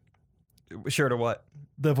 Sure. Sure to what?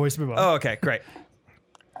 The voice memo. Oh, okay, great.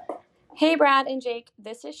 Hey, Brad and Jake.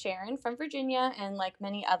 This is Sharon from Virginia, and like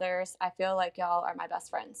many others, I feel like y'all are my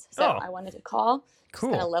best friends. So I wanted to call, cool.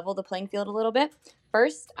 Just kind of level the playing field a little bit.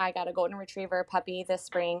 First, I got a golden retriever puppy this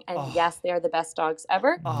spring, and yes, they are the best dogs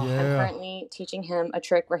ever. Yeah. I'm currently teaching him a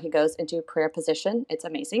trick where he goes into prayer position. It's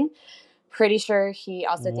amazing. Pretty sure he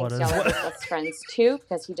also thinks y'all are his best friends too,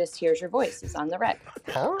 because he just hears your voice. He's on the rec.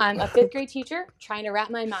 I'm a 5th grade teacher trying to wrap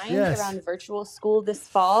my mind around virtual school this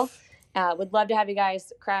fall. Would love to have you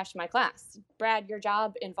guys crash my class. Brad, your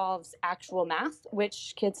job involves actual math,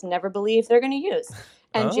 which kids never believe they're going to use.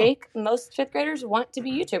 And Jake, most 5th graders want to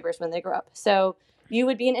be YouTubers when they grow up. So You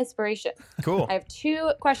would be an inspiration. Cool. I have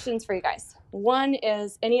 2 questions for you guys. One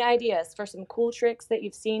is any ideas for some cool tricks that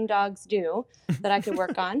you've seen dogs do that I could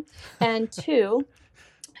work on? And 2,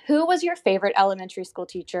 who was your favorite elementary school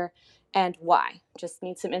teacher and why? Just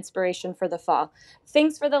need some inspiration for the fall.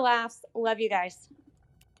 Thanks for the laughs. Love you guys.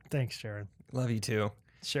 Thanks, Sharon. Love you too.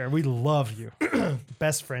 Sharon, we love you.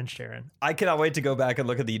 Best friend, Sharon. I cannot wait to go back and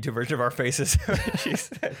look at the YouTube version of our faces. She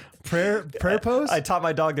said, Prayer pose? I taught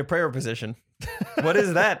my dog the prayer position. What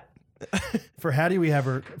is that? For Hattie, we have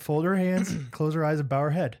her fold her hands, close her eyes, and bow her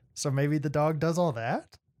head. So maybe the dog does all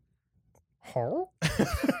that? Huh?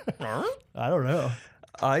 I don't know.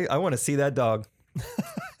 I want to see that dog.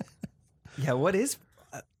 Yeah, what is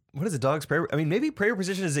a dog's prayer? I mean, maybe prayer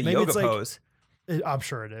position is a Maybe yoga it's like- pose. I'm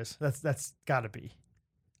sure it is. That's got to be.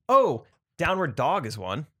 Oh, downward dog is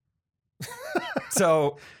one.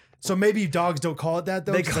 So maybe dogs don't call it that,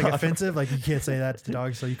 though. They It's like call it- offensive. Like you can't say that to the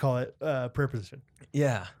dog, so you call it prayer position.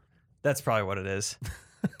 yeah, that's probably what it is.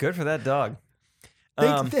 Good for that dog.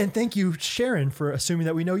 And thank you, Sharon, for assuming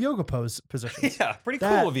that we know yoga pose positions. Yeah, pretty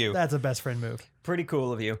cool of you. That's a best friend move. Pretty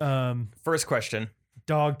cool of you. Um, First question.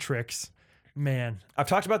 dog tricks. Man, I've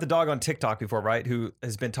talked about the dog on TikTok before, right? Who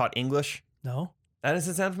has been taught English. no. That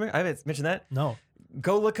doesn't sound familiar. I haven't mentioned that. No.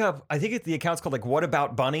 Go look up. I think the account's called like What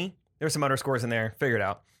About Bunny. There's some underscores in there. Figure it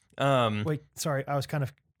out. Wait, sorry. I was kind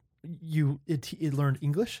of. It learned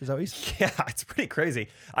English? Is that what you said? Yeah, it's pretty crazy.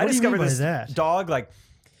 I What do you mean discovered by this that? dog, like,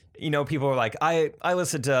 people are like, I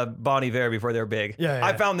listened to Bon Iver before they were big. Yeah.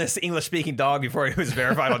 I found this English-speaking dog before it was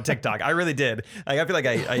verified on TikTok. I really did. Like, I feel like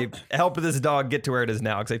I helped this dog get to where it is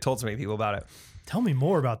now because I told so many people about it. Tell me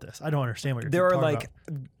more about this. I don't understand what you're There are talking like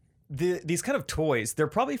about. these kind of toys. They're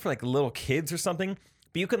probably for like little kids or something.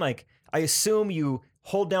 But you can like, I assume you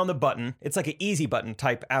hold down the button. It's like an easy button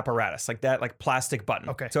type apparatus, like that, like plastic button.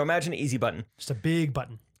 Okay. So imagine an easy button. Just a big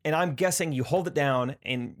button. And I'm guessing you hold it down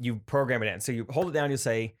and you program it in. So you hold it down, you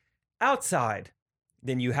say outside.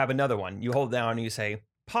 Then you have another one. You hold it down and you say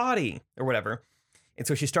potty or whatever. And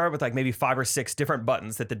so she started with like maybe 5 or 6 different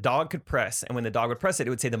buttons that the dog could press. And when the dog would press it, it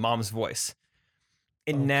would say the mom's voice.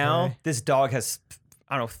 And now Okay. this dog has,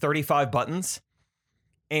 I don't know, 35 buttons.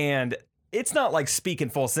 And it's not like speaking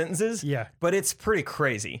full sentences, Yeah. but it's pretty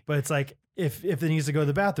crazy. But it's like if it needs to go to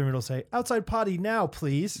the bathroom, it'll say outside potty now,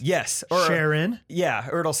 please. Yes. Or Sharon. yeah,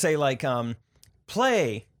 or it'll say like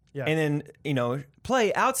play. Yeah. And then,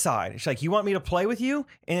 play outside. She's like, you want me to play with you?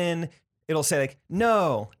 And it'll say like,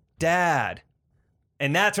 no, dad.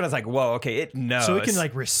 And that's when I was like, whoa, okay, it knows. So it can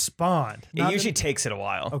like respond. it usually takes it a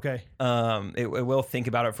while. Okay. It will think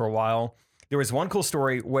about it for a while. There was one cool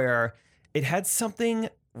story where it had something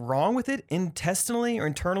wrong with it intestinally or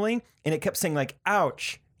internally, and it kept saying like,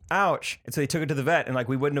 ouch, ouch. And so they took it to the vet, and like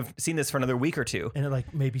we wouldn't have seen this for another week or two. And it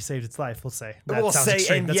like maybe saved its life. We'll say. We'll sounds say,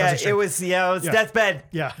 extreme. and That yeah, sounds extreme. it was Yeah. deathbed.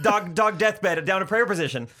 Yeah. Dog deathbed down to prayer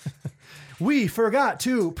position. We forgot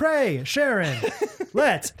to pray, Sharon.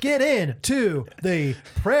 Let's get into the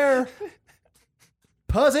prayer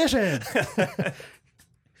position.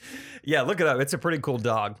 Yeah, look it up. It's a pretty cool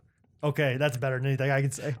dog. Okay, that's better than anything I can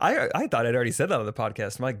say. I thought I'd already said that on the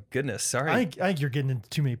podcast. My goodness, sorry. I think you're getting into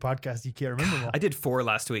too many podcasts. You can't remember them all. I did 4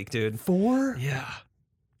 last week, dude. 4? Yeah.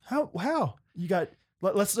 How? You got?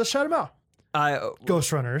 Let's shout them out.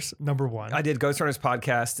 Ghost Runners, number 1. I did Ghost Runners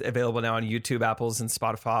podcast, available now on YouTube, Apple's, and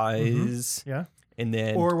Spotify's. Yeah. And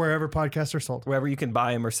then Or wherever podcasts are sold. wherever you can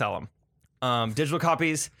buy them or sell them. Digital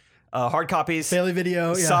copies, hard copies, Daily video.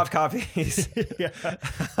 Yeah. soft copies, Yeah. You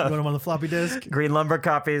want them on the floppy disk? green lumber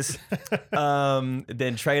copies.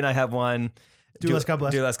 Then Trey and I have one. Do Less, God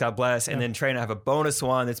Bless. Do Less, God Bless. And then Trey and I have a bonus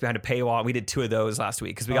one that's behind a paywall. We did 2 of those last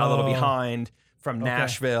week because we got a little Oh. behind from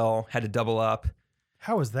Nashville, had to double up.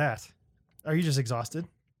 How is that? Are you just exhausted?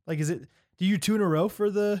 Like, is it? Do you 2 in a row for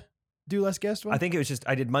the Do Less Guest one? I think it was just,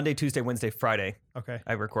 I did Monday, Tuesday, Wednesday, Friday. Okay.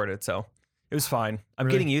 I recorded, so it was fine. I'm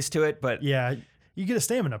Really? getting used to it, but Yeah, you get a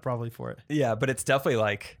stamina probably for it. yeah, but it's definitely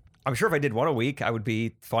like, I'm sure if I did one a week, I would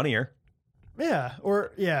be funnier. Yeah,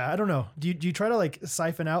 or I don't know. Do you try to like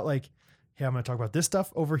siphon out like, hey, I'm going to talk about this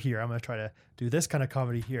stuff over here. I'm going to try to do this kind of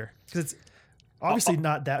comedy here because it's obviously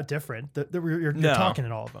not that different. You're No. talking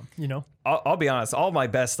in all of them, you know. I'll be honest, all my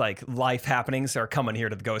best like life happenings are coming here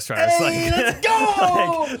to the Ghost Runners. Hey, like, let's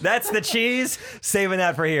go! like, that's the cheese. Saving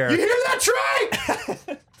that for here. You hear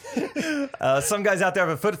that, Trey? Some guys out there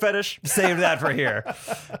have a foot fetish. Save that for here.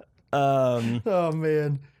 Oh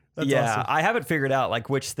man, that's Yeah, awesome. I haven't figured out like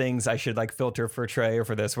which things I should like filter for Trey or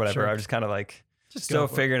for this, whatever. Sure. I'm just kind of like Just still go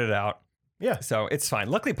for it. figuring it out. Yeah, So it's fine.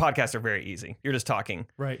 Luckily, podcasts are very easy. You're just talking.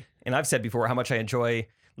 right. And I've said before how much I enjoy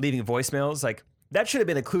leaving voicemails. Like That should have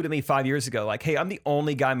been a clue to me 5 years ago. Like, hey, I'm the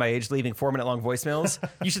only guy my age leaving 4-minute-long voicemails.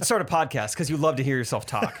 You should start a podcast because you love to hear yourself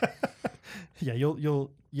talk. Yeah,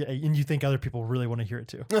 yeah, and you think other people really want to hear it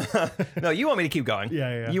too. No, you want me to keep going.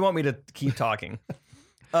 Yeah. You want me to keep talking.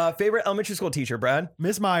 Favorite elementary school teacher, Brad?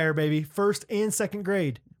 Miss Meyer, baby, 1st and 2nd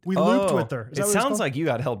grade. We looped with her. Is that It what it's sounds called? like you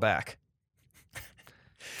got held back.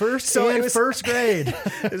 First So it and was- 1st grade.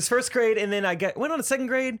 It was 1st grade, and then I went on to 2nd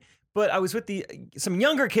grade, but I was with some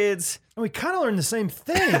younger kids, And we kind of learned the same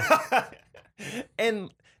thing.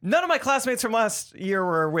 and none of my classmates from last year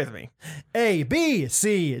were with me. A, B,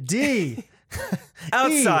 C, D.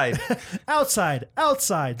 Outside. E. Outside.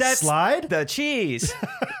 That's Slide. the cheese.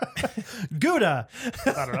 Gouda.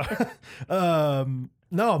 I don't know.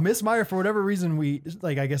 No, Miss Meyer, for whatever reason,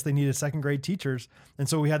 I guess they needed 2nd grade teachers. And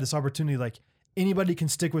so we had this opportunity, like anybody can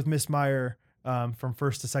stick with Miss Meyer from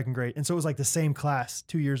 1st to 2nd grade. And so it was like the same class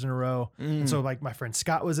 2 years in a row. And so like my friend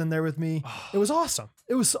Scott was in there with me. It was awesome.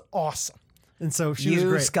 It was awesome. And so she was You,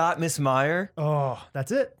 great. Scott, Miss Meyer. Oh,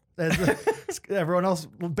 that's it. Everyone else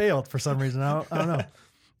bailed for some reason. I don't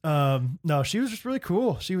know. No, she was just really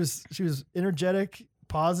cool. She was energetic,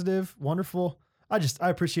 positive, wonderful. I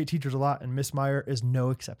appreciate teachers a lot, and Miss Meyer is no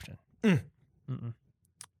exception.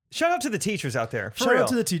 Shout out to the teachers out there. For Shout real. out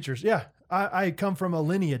to the teachers. Yeah, I come from a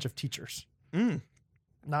lineage of teachers.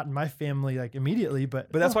 Not in my family like immediately,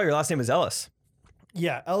 but But that's why your last name is Ellis.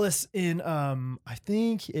 yeah, Ellis in I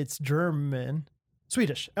think it's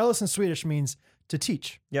Swedish. Ellis in Swedish means to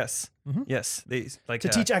teach. Yes. Mhm. Yes. They like To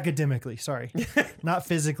teach academically, sorry. Not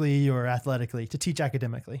physically or athletically, to teach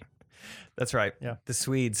academically. That's right. Yeah. The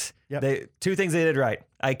Swedes. Yep. They two things they did right: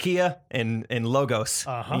 IKEA and logos.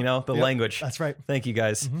 Uh-huh. You know, the Yep. language. That's right. Thank you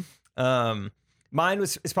guys. Mhm. Mine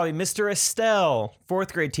is probably Mr. Estelle,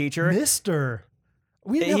 4th grade teacher. Mister.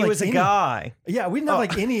 We didn't He have, like, was a any- guy. Yeah, we didn't have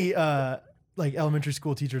like any like elementary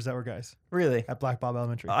school teachers that were guys Really. at Black Bob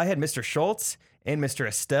Elementary. I had Mr. Schultz and Mr.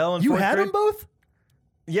 Estelle in You 4th had grade. them both?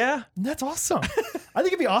 Yeah. That's awesome. I think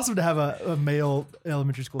it'd be awesome to have a male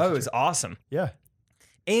elementary school Oh, teacher. it was awesome. Yeah.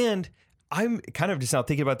 And I'm kind of just now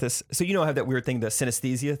thinking about this. So I have that weird thing, the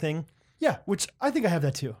synesthesia thing. Yeah, which I think I have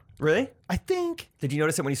that too. Really? I think Did you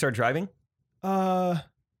notice it when you started driving?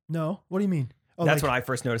 no. What do you mean? Oh, That's like, when I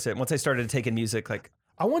first noticed it. Once I started taking music, like,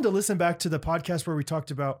 I wanted to listen back to the podcast where we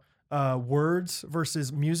talked about words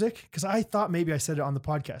versus music, because I thought maybe I said it on the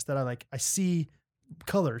podcast that I see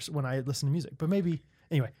colors when I listen to music, but maybe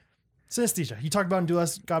anyway. Synesthesia. You talked about and do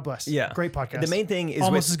us. God bless. Yeah. Great podcast. the main thing is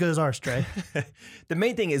almost as good as ours, Trey. the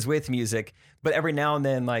main thing is with music, but every now and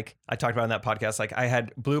then, like I talked about in that podcast, like I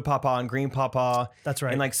had blue pawpaw and green pawpaw. That's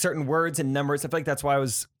right. And like certain words and numbers. I feel like that's why I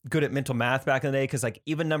was good at mental math back in the day, because like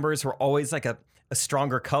even numbers were always like a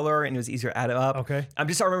stronger color and it was easier to add it up. Okay. I'm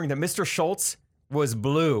just remembering that Mr. Schultz was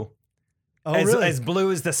blue. Oh, as, really? as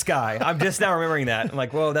blue as the sky. I'm just now remembering that. I'm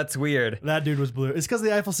like, whoa, that's weird. That dude was blue. It's because of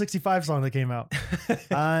the Eiffel 65 song that came out.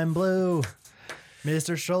 I'm blue.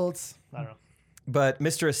 Mr. Schultz. I don't know. But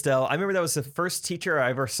Mr. Estelle, I remember that was the first teacher I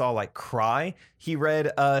ever saw like cry. He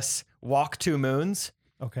read us Walk Two Moons.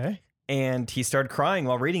 Okay. And he started crying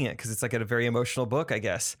while reading it because it's like a very emotional book, I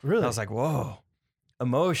guess. Really? And I was like, whoa,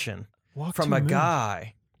 emotion Walk from Two a Moons.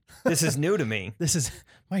 guy. This is new to me. This is,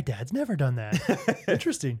 my dad's never done that.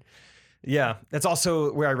 Interesting. Yeah. That's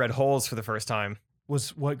also where I read Holes for the first time.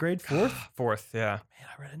 Was what grade? 4th? 4th, yeah. Man,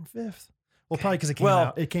 I read it in 5th. Well, probably because it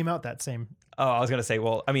Well- came out that same. Oh, I was going to say,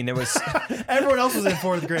 well, I mean, it was, Everyone else was in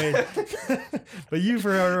 4th grade. But you,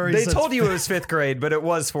 for whatever they reason, told you it was 5th grade, but it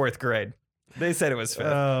was 4th grade. They said it was 5th.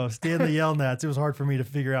 Oh, Stanley Yelnats. It was hard for me to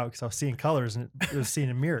figure out because I was seeing colors and it was seeing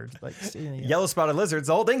in mirrored. Like Stanley Yellow spotted lizards,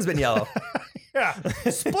 the whole thing's been yellow. Yeah.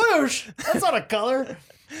 Sploosh. That's not a color.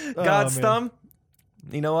 God's man. thumb,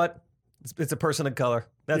 you know what? It's a person of color.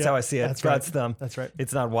 That's Yeah, how I see it. that's God's right. thumb. That's right.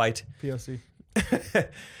 It's not white. POC.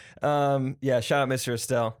 Yeah, shout out Mr.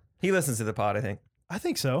 Estelle. He listens to the pod, I think. I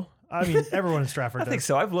think so. I mean, everyone in Stratford I think does.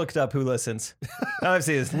 so. I've looked up who listens. I've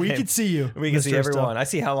seen his We name. can see you. We can Mr. see Estelle. everyone. I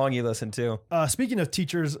see how long you listen to. Speaking of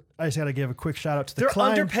teachers, I just got to give a quick shout out to the They're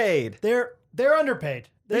Klein. underpaid. They're underpaid.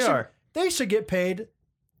 They are. They should get paid.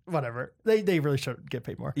 Whatever. They really should get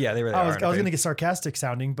paid more. Yeah, they really I are. was underpaid. going to get sarcastic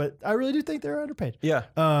sounding, but I really do think they're underpaid. Yeah.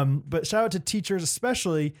 But shout out to teachers,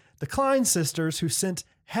 especially the Klein sisters who sent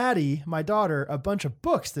Hattie, my daughter, a bunch of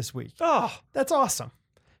books this week. Oh. That's awesome.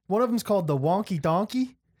 One of them's called The Wonky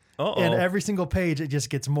Donkey. Uh-oh. And every single page, it just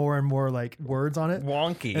gets more and more like words on it.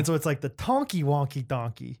 Wonky. And so it's like the Tonky Wonky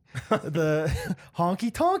Donkey, the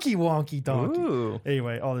Honky Tonky Wonky Donkey. Ooh.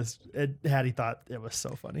 Anyway, all this, Hattie thought it was so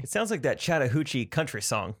funny. It sounds like that Chattahoochee country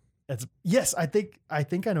song. Yes, I think I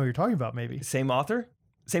know what you're talking about. Maybe Same author?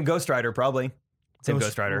 Same ghostwriter, probably. Same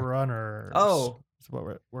ghostwriter. Runner. Oh, That's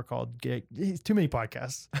what we're called. Too many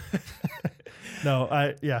podcasts. No,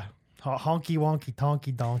 honky wonky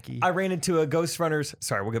tonky donkey. I ran into a Ghost Runners.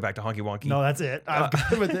 Sorry, we'll get back to honky wonky. No, that's it. I'm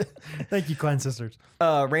good with it. Thank you, Clan Sisters.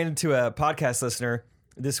 Ran into a podcast listener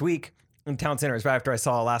this week in Town Center. It was right after I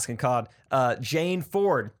saw Alaskan Cod. Jane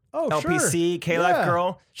Ford. Oh, LPC, sure. K-Life Yeah.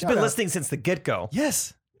 girl. She's Shout been out. listening since the get-go.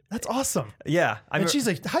 Yes, that's awesome. Yeah. And she's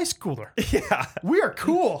a high schooler. Yeah. We are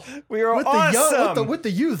cool. We are with awesome. The young, with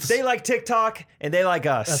the youths. They like TikTok and they like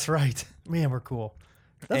us. That's right. Man, we're cool.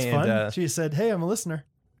 That's And, fun. She said, hey, I'm a listener.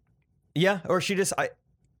 Yeah, or she just had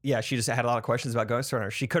a lot of questions about Ghost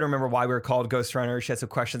Runner. She couldn't remember why we were called Ghost Runner. She had some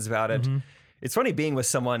questions about it. Mm-hmm. It's funny being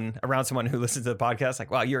with around someone who listens to the podcast.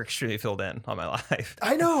 Like, wow, you're extremely filled in on my life.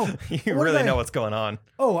 I know. You really know what's going on.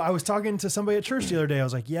 Oh, I was talking to somebody at church the other day. I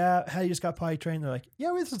was like, yeah, how you just got potty trained? They're like,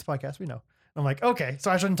 yeah, this is the podcast. We know. I'm like, okay,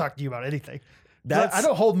 so I shouldn't talk to you about anything. I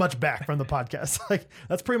don't hold much back from the podcast. Like,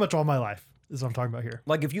 that's pretty much all my life is what I'm talking about here.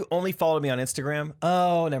 Like, if you only followed me on Instagram,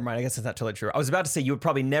 oh, never mind. I guess that's not totally true. I was about to say you would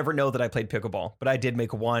probably never know that I played pickleball, but I did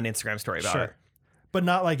make one Instagram story about it. But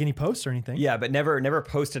not like any posts or anything. Yeah, but never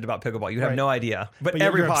posted about pickleball. You'd have no idea. But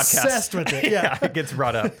every you're podcast, obsessed with it. Yeah, it gets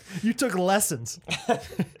brought up. You took lessons.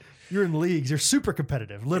 You're in leagues. You're super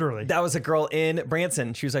competitive, literally. That was a girl in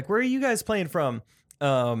Branson. She was like, "Where are you guys playing from?"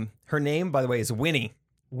 Her name, by the way, is Winnie.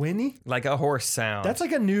 Winnie? Like a horse sound. That's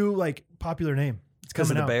like a new, like, popular name. It's because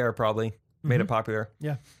of the bear, probably made it popular.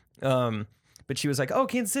 Yeah. But she was like, "Oh,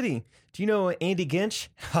 Kansas City. Do you know Andy Ginch?"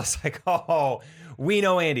 I was like, "Oh, we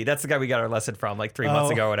know Andy. That's the guy we got our lesson from like 3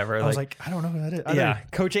 months ago, or whatever." I was like, I don't know who that is. Yeah,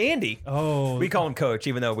 Coach Andy. Oh. We call him Coach,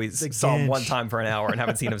 even though we saw him Ginch. one time for an hour and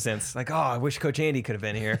haven't seen him since. Like, oh, I wish Coach Andy could have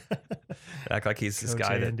been here. Act like he's this Coach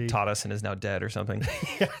guy Andy. that taught us and is now dead or something.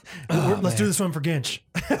 Let's do this one for Ginch.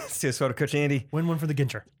 Let's do this photo, Coach Andy. Win one for the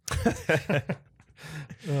Gincher.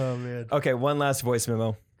 Oh, man. Okay, one last voice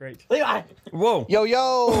memo. Great. Whoa.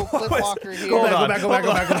 Yo, Clint Walker here. Go on.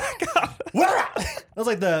 back. That was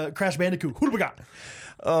like the Crash Bandicoot. Who do we got?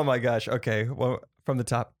 Oh my gosh. Okay, well, from the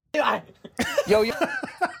top. Yo.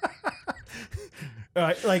 All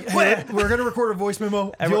right, like, hey, we're going to record a voice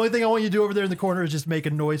memo. The only thing I want you to do over there in the corner is just make a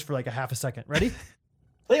noise for like a half a second. Ready?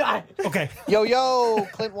 Okay. Yo,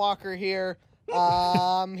 Clint Walker here.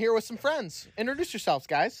 Here with some friends. Introduce yourselves,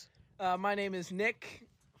 guys. My name is Nick.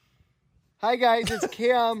 Hi, guys. It's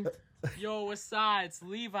Kim. Yo, what's up? It's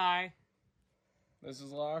Levi. This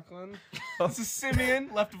is Lachlan. This is Simeon.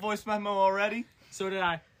 Left a voice memo already. So did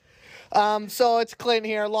I. So it's Clint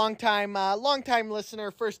here, long time listener,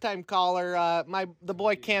 first time caller. The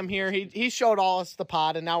boy Cam here, he showed us the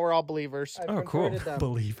pod, and now we're all believers. Oh, cool.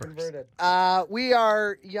 Believers. We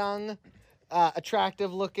are young,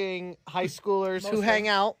 attractive looking high schoolers who hang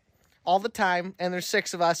out all the time, and there's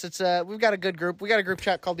 6 of us. We've got a good group. We got a group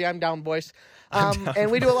chat called the I'm Down Boys. And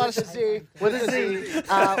we do a lot of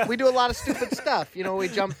we do a lot of stupid stuff. You know, we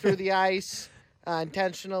jump through the ice.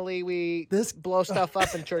 Intentionally, we blow stuff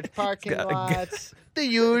up in church parking lots. The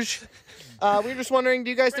huge. We were just wondering, do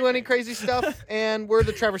you guys do any crazy stuff? And we're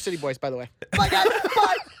the Traverse City Boys, by the way. Bye, guys.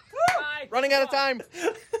 Bye. Running out of time.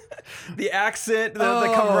 The accent, the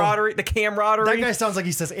camaraderie, the camaraderie. That guy sounds like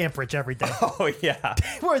he says Amperage every day. Oh, yeah.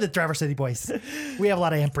 We're the Traverse City Boys. We have a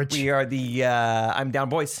lot of Amperage. We are the I'm Down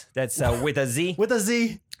Boys. That's with a Z. With a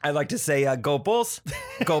Z. I like to say go Bulls,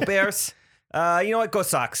 go Bears. You know what? Go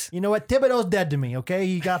Sox. You know what? Thibodeau's dead to me, okay?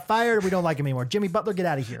 He got fired. We don't like him anymore. Jimmy Butler, get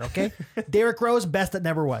out of here, okay? Derrick Rose, best that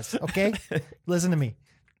never was, okay? Listen to me.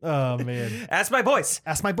 Oh, man. Ask my boys.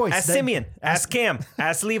 Ask my boys. Ask Simeon. Ask Cam.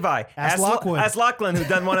 Ask Levi. Ask Lockwood. Ask Lachlan, who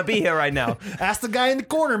doesn't want to be here right now. Ask the guy in the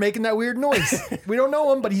corner making that weird noise. We don't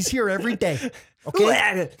know him, but he's here every day,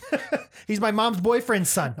 okay? He's my mom's boyfriend's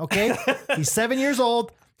son, okay? He's 7 years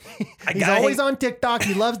old. He's always on TikTok.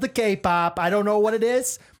 He loves the K-pop. I don't know what it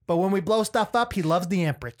is, but when we blow stuff up, he loves the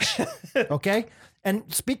amperage, okay?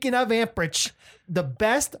 And speaking of amperage, the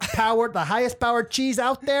best powered, the highest powered cheese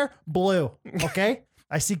out there, blue, okay?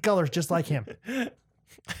 I see colors just like him.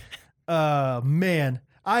 Man,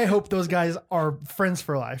 I hope those guys are friends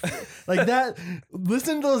for life. Like that,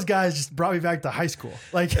 listening to those guys just brought me back to high school.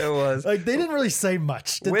 Like it was. Like they didn't really say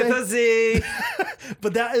much. Did With they? a Z.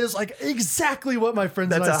 But that is like exactly what my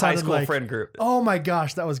friends and I That's a high sounded school like. friend group. Oh my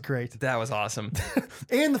gosh, that was great. That was awesome.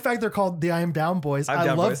 And the fact they're called the I Am Down Boys, I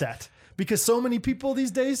Down love Boys. that. Because so many people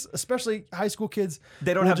these days, especially high school kids,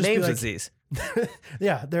 They don't will have just be names like, with Z's.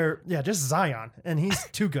 they're just Zion, and he's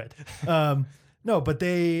too good. No, but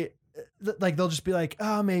they'll just be like,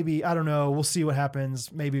 oh, maybe, I don't know, we'll see what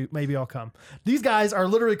happens. Maybe I'll come. These guys are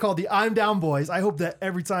literally called the I'm Down Boys. I hope that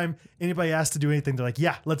every time anybody asks to do anything, they're like,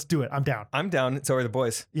 yeah, let's do it. I'm down. I'm down. So are the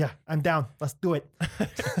boys. Yeah, I'm down. Let's do it.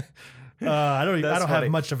 I don't That's have funny.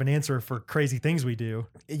 much of an answer for crazy things we do.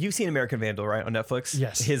 You've seen American Vandal, right, on Netflix?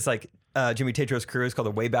 Yes. His Jimmy Tatro's crew is called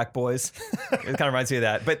the Wayback Boys. It kind of reminds me of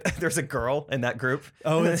that. But there's a girl in that group.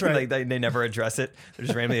 Oh, that's right. they never address it. There's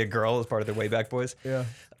just randomly a girl as part of the Wayback Boys. Yeah.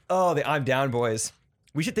 Oh, the I'm Down Boys.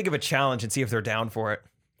 We should think of a challenge and see if they're down for it.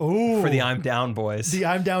 Oh, For the I'm Down Boys. the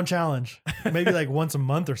I'm Down challenge. Maybe like once a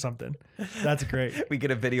month or something. That's great. We get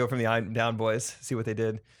a video from the I'm Down Boys, see what they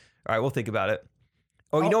did. All right, we'll think about it.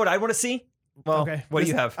 Oh, you know what I want to see? Well, Okay. what do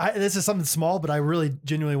you have? This is something small, but I really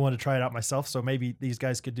genuinely want to try it out myself. So maybe these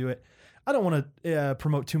guys could do it. I don't want to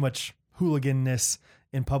promote too much hooligan-ness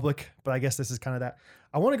in public, but I guess this is kind of that.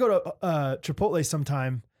 I want to go to Chipotle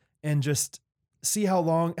sometime and just see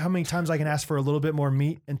how many times I can ask for a little bit more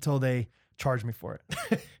meat until they charge me for it.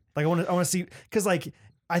 Like I want to see, because like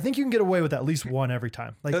I think you can get away with at least one every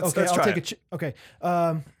time. Like Let's I'll try take it. okay. You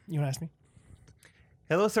want to ask me?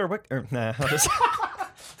 Hello, sir. What? Nah. I'll just,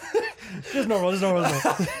 Just normal.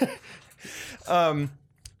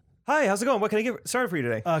 hi, how's it going? What can I get started for you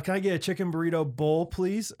today? Can I get a chicken burrito bowl,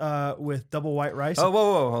 please, with double white rice? Oh,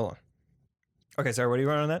 whoa, hold on. Okay, sorry. What do you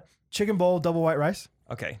want on that? Chicken bowl, double white rice.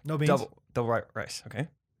 Okay. No beans. Double white rice. Okay.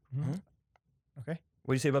 Okay.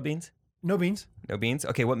 What do you say about beans? No beans. No beans.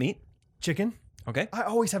 Okay. What meat? Chicken. Okay. I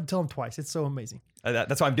always have to tell them twice. It's so amazing.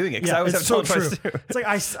 That's why I'm doing it. Because Yeah, I always have it's to so tell them true. twice too. It's like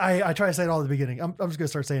I try to say it all at the beginning. I'm just gonna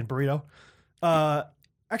start saying burrito.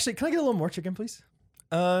 Actually, can I get a little more chicken, please?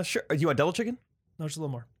 Sure. Do you want double chicken? No, just a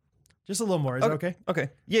little more. Just a little more. Is that okay? Okay.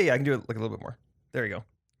 Yeah, I can do it like a little bit more. There you go.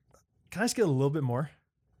 Can I just get a little bit more?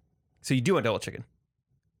 So you do want double chicken?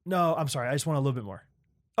 No, I'm sorry. I just want a little bit more.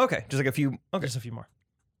 Okay, just like a few. Okay. Just a few more.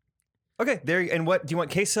 Okay. There. And what do you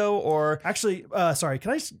want? Queso or? Actually, sorry.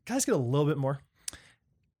 Can I just get a little bit more?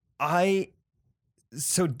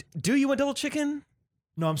 So do you want double chicken?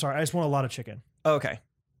 No, I'm sorry. I just want a lot of chicken. Okay.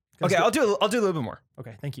 Can I Okay. just I'll do a little bit more.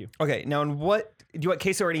 Okay, thank you. Okay. Now, and what do you want?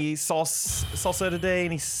 Queso or any salsa today?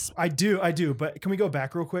 Any? I do. But can we go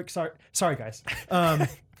back real quick? Sorry, guys.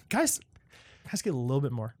 Guys get a little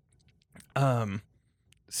bit more.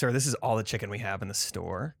 Sir, this is all the chicken we have in the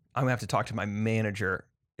store. I'm gonna have to talk to my manager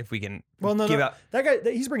if we can. Well, no. out. That guy,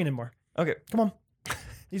 he's bringing in more. Okay. Come on.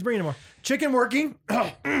 He's bringing in more. Chicken working.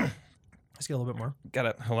 Let's get a little bit more.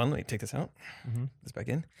 Hold on. Let me take this out. Mhm. This back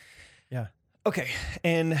in. Yeah. Okay.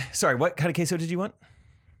 And sorry, what kind of queso did you want?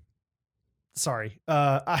 Sorry.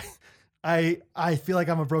 I feel like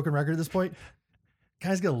I'm a broken record at this point.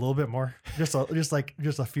 Can I just get a little bit more? Just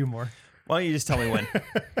a few more. Why don't you just tell me when?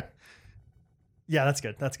 Yeah, that's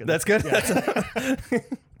good. That's good. That's good. Yeah.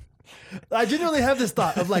 I genuinely have this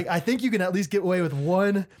thought of like, I think you can at least get away with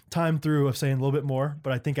one time through of saying a little bit more,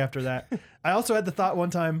 but I think after that, I also had the thought one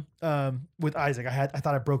time with Isaac. I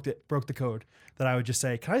thought I broke the code that I would just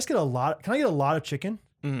say, can I get a lot of chicken?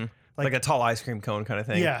 Mm-hmm. Like a tall ice cream cone kind of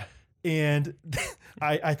thing. Yeah. And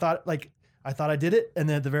I thought I did it, and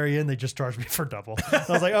then at the very end they just charged me for double. I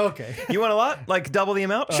was like, oh, okay. You want a lot? Like double the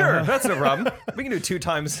amount? Sure, that's no problem. We can do 2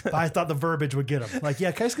 times. I thought the verbiage would get him. Like,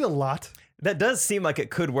 yeah, can I just get a lot? That does seem like it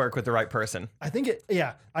could work with the right person. I think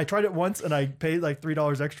yeah. I tried it once and I paid like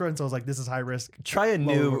 $3 extra, and so I was like, this is high risk. Try a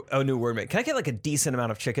new word mate. Can I get like a decent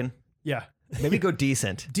amount of chicken? Yeah. Maybe go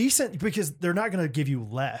decent. Decent, because they're not going to give you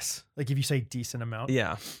less. Like if you say decent amount.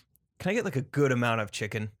 Yeah. Can I get like a good amount of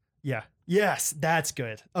chicken? Yeah. Yes, that's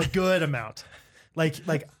good. A good amount. Like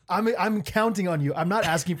I'm counting on you. I'm not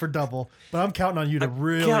asking for double, but I'm counting on you to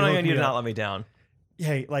really Counting hook on you me to up. not let me down.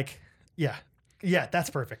 Hey, like, yeah. Yeah, that's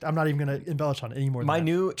perfect. I'm not even going to embellish on it anymore. My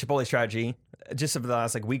new Chipotle strategy, just over the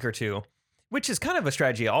last like week or two, which is kind of a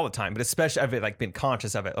strategy all the time, but especially I've like been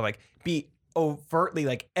conscious of it. Like be overtly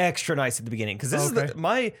like extra nice at the beginning, because this is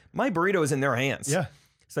my burrito is in their hands. Yeah.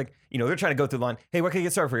 It's like, they're trying to go through the line. Hey, what can I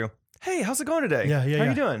get started for you? Hey, how's it going today? Yeah. How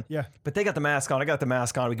you doing? Yeah. But they got the mask on. I got the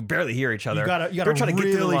mask on. We can barely hear each other. You gotta They're trying to get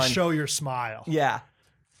through the really line. show your smile. Yeah.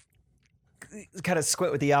 Kind of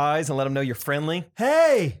squint with the eyes and let them know you're friendly.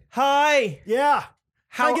 Hey. Hi. Yeah.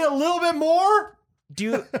 How Can I get a little bit more?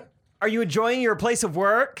 Are you enjoying your place of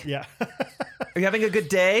work? Yeah. Are you having a good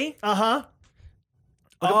day? Uh-huh.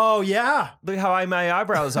 Oh, yeah. Look how high my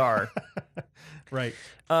eyebrows are. Right.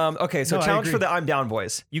 Okay, so No, I challenge for agree. the I'm Down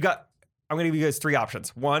boys. I'm going to give you guys 3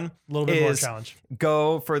 options. One, A little bit more is challenge.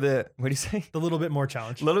 go for the, what do you say? The little bit more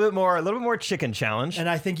challenge. A little bit more chicken challenge. And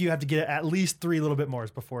I think you have to get at least 3 little bit mores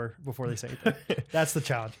before they say anything. That's the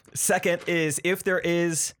challenge. Second is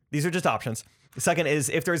these are just options. The second is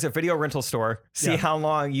if there's a video rental store, see Yeah. how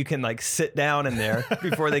long you can like sit down in there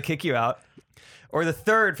before they kick you out. Or the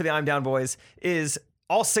third for the I'm Down boys is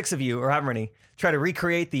all 6 of you, or however many, try to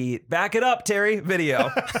recreate the "Back It Up, Terry"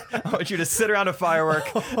 video. I want you to sit around a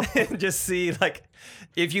firework and just see like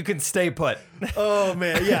if you can stay put. Oh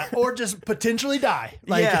man, yeah, or just potentially die.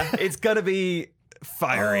 Like, yeah, it's gonna be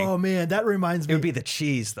fiery. Oh man, that reminds me. It would be the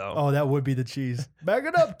cheese though. Oh, that would be the cheese. Back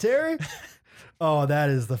it up, Terry. Oh, that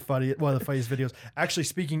is one of the funniest videos. Actually,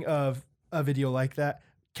 speaking of a video like that,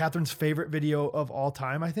 Catherine's favorite video of all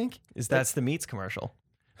time, I think, is that's the meats commercial.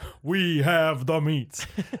 We have the meats.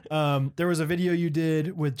 There was a video you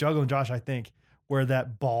did with Juggle and Josh, I think, where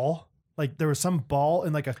that ball, like there was some ball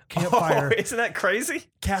in like a campfire. Oh, isn't that crazy?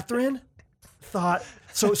 Catherine thought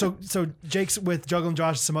so Jake's with Juggle and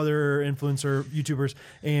Josh, some other influencer YouTubers,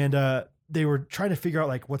 and they were trying to figure out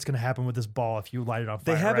like what's going to happen with this ball if you light it on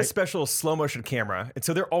fire. They have right? a special slow motion camera, and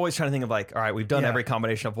so they're always trying to think of like, all right, we've done every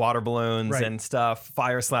combination of water balloons Right. and stuff,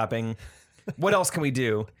 fire slapping. What else can we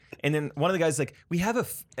do? And then one of the guys is like, we have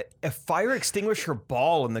a fire extinguisher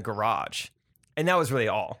ball in the garage, and that was really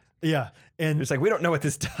all. Yeah, and It's like we don't know what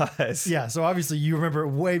this does. yeah, so obviously you remember it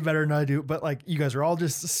way better than I do, but like you guys are all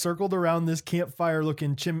just circled around this campfire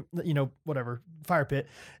looking whatever fire pit,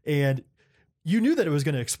 and you knew that it was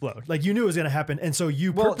going to explode. Like you knew it was going to happen, and so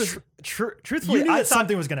you truthfully, you knew I that thought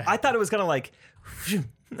something was going to happen. I thought it was going to like,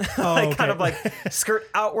 okay. kind of like skirt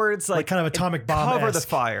outwards, like kind of atomic bomb, cover the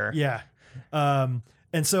fire. Yeah,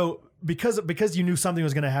 and so because you knew something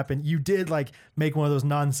was going to happen, you did like make one of those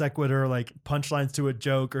non sequitur like punchlines to a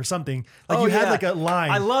joke or something. Like you had like a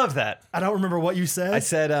line. I love that. I don't remember what you said. I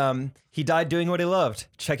said, he died doing what he loved,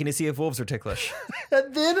 checking to see if wolves are ticklish.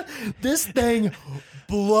 And then this thing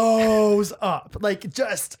blows up, like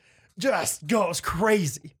just goes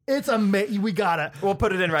crazy. It's amazing. We gotta. We'll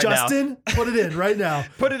put it in right Justin, put it in right now.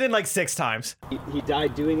 Put it in like 6 times. He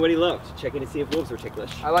died doing what he loved, checking to see if wolves were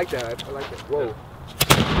ticklish. I like that. I like that. Whoa.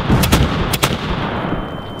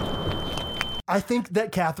 I think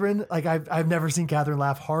that Catherine, like I've never seen Catherine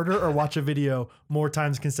laugh harder or watch a video more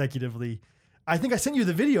times consecutively. I think I sent you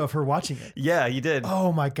the video of her watching it. Yeah, you did.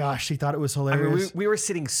 Oh my gosh, she thought it was I hilarious. mean, we were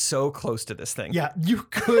sitting so close to this thing. Yeah, you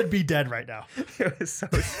could be dead right now. It was so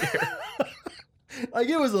scary. Like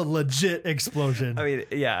it was a legit explosion. I mean,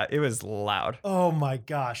 yeah, it was loud. Oh my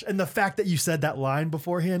gosh. And the fact that you said that line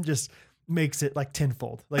beforehand just makes it like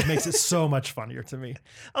tenfold, like makes it so much funnier to me.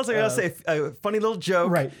 I was like, I'll say a funny little joke.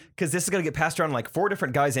 Right. Because this is going to get passed around like 4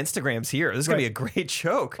 different guys' Instagrams here. This is going to be a great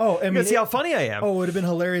joke. Oh, I You're mean, going to see how funny I am. Oh, it would have been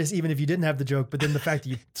hilarious even if you didn't have the joke, but then the fact that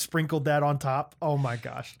you sprinkled that on top. Oh my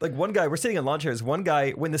gosh. Like one guy, we're sitting in lawn chairs. One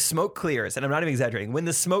guy, when the smoke clears, and I'm not even exaggerating, when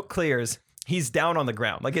the smoke clears, he's down on the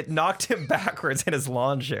ground. Like it knocked him backwards in his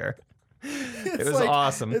lawn chair. It was like,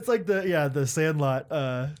 awesome. It's like the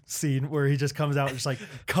Sandlot scene where he just comes out just like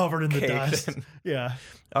covered in the Caked dust. in. Yeah.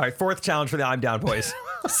 All right, 4th challenge for the I'm Down boys.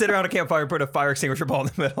 Sit around a campfire and put a fire extinguisher ball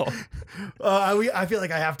in the middle. I feel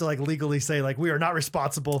like I have to like legally say like we are not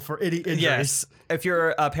responsible for any injuries. Yes. If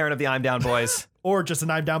you're a parent of the I'm Down boys. Or just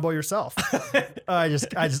an I'm down boy yourself. I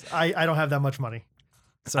don't have that much money.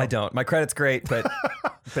 So I don't. My credit's great, but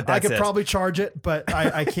that's I could it. probably charge it, but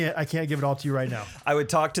I can't give it all to you right now. I would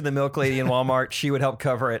talk to the milk lady in Walmart. She would help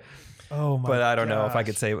cover it. Oh my! But I don't know if I gosh.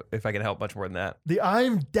 could say if I can help much more than that. The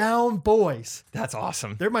I'm Down Boys. That's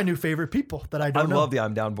awesome. They're my new favorite people that I I don't know. love the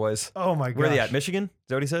I'm Down boys. Oh my god! Where are they at? Michigan? Is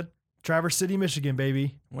that what he said? Traverse City, Michigan,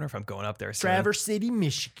 baby. I wonder if I'm going up there soon. Traverse City,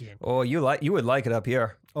 Michigan. Oh, you would like it up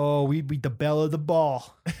here. Oh, we beat the bell of the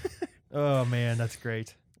ball. Oh man, that's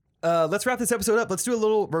great. Let's wrap this episode up. Let's do a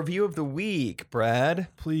little review of the week, Brad.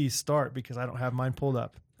 Please start because I don't have mine pulled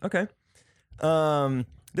up. Okay.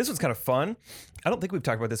 This one's kind of fun. I don't think we've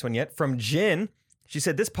talked about this one yet. From Jen, she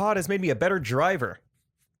said, "This pod has made me a better driver."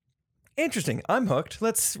 Interesting. I'm hooked.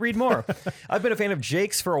 Let's read more. I've been a fan of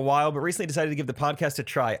Jake's for a while, but recently decided to give the podcast a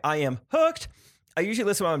try. I am hooked. I usually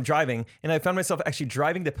listen while I'm driving, and I found myself actually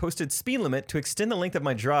driving the posted speed limit to extend the length of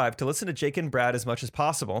my drive to listen to Jake and Brad as much as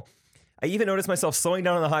possible. I even noticed myself slowing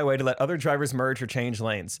down on the highway to let other drivers merge or change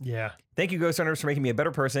lanes. Yeah. Thank you, Ghost Runners, for making me a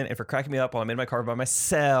better person and for cracking me up while I'm in my car by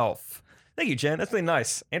myself. Thank you, Jen. That's really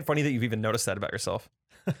nice and funny that you've even noticed that about yourself.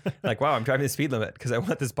 Like, wow, I'm driving the speed limit because I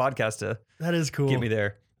want this podcast to That is cool. get me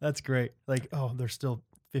there. That's great. Like, oh, there's still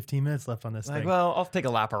 15 minutes left on this Like, thing. well, I'll take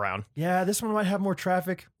a lap around. Yeah, this one might have more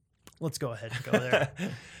traffic. Let's go ahead and go there.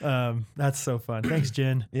 That's so fun. Thanks,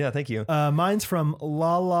 Jen. Yeah, thank you. Mine's from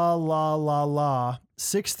la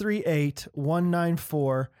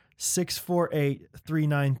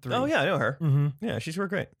 638-194-648-393. Oh, yeah, I know her. Mm-hmm. Yeah, she's real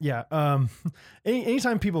great. Yeah.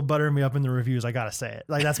 Anytime people butter me up in the reviews, I gotta say it.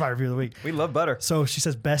 Like, that's my review of the week. We love butter. So she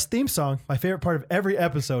says, best theme song. My favorite part of every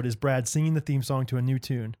episode is Brad singing the theme song to a new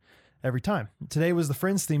tune. every time. Today was the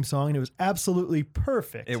Friends theme song, and it was absolutely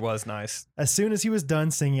perfect. It was nice. As soon as he was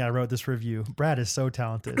done singing, I wrote this review. Brad is so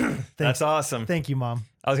talented. That's awesome. Thank you, Mom.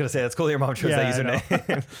 I was going to say, that's cool your mom chose that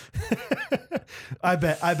username. I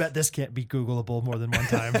bet this can't be Googleable more than one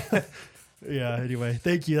time. Yeah, anyway.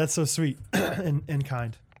 Thank you. That's so sweet and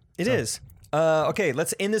kind. It is. Okay,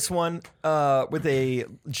 let's end this one with a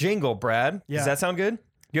jingle, Brad. Yeah. Does that sound good?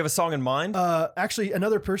 Do you have a song in mind? Actually,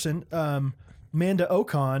 another person, Manda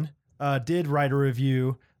Ocon, did write a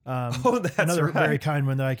review. That's another right. very kind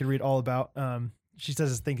one that I could read all about. She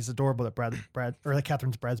says, I think it's adorable that that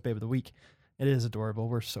Catherine's Brad's Babe of the Week. It is adorable.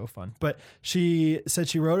 We're so fun. But she said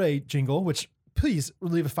she wrote a jingle, which please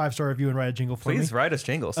leave a 5-star review and write a jingle for me. Please write us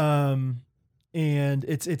jingles. And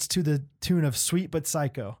it's to the tune of Sweet But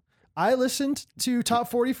Psycho. I listened to Top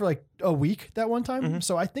 40 for like a week that one time,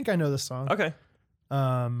 so I think I know this song. Okay.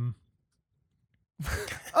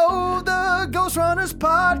 Oh, the Ghost Runners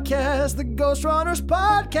podcast, the Ghost Runners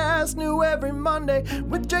podcast, new every Monday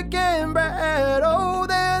with Jake and Brad. Oh,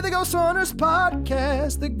 they're the Ghost Runners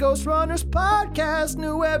podcast, the Ghost Runners podcast,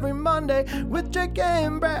 new every Monday with Jake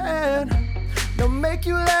and Brad. They'll make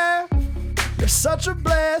you laugh. They're such a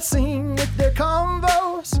blessing with their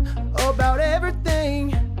convos about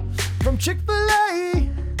everything from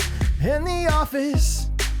Chick-fil-A and The Office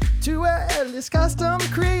to Atlas Custom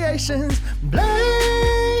Creations.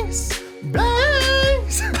 Blanks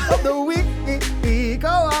of the week. Go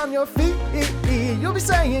on your feet. You'll be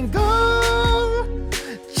saying go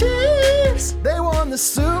Chiefs. They won the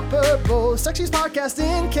Super Bowl. Sexiest podcast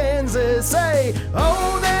in Kansas. Say,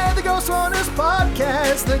 oh, they're the Ghost Runners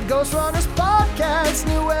podcast. The Ghost Runners podcast.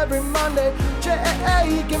 New every Monday.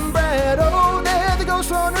 Jake and Brad. Oh, they're the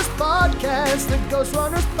Ghost Runners podcast. The Ghost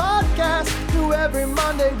Runners podcast. New every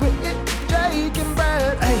Monday with Jake and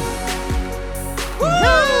Brad. Hey. We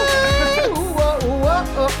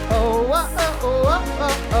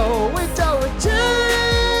do it,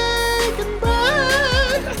 Jake and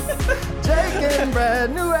Brad. Jake and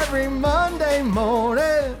Brad, new every Monday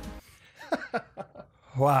morning.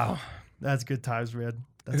 Wow. That's good times, man.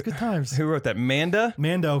 That's good times. Who wrote that? Manda?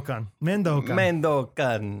 Manda Ocon.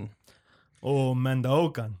 Mandokan. Oh, Manda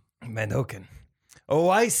Ocon. Mandokan. Oh,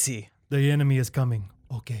 I see. The enemy is coming.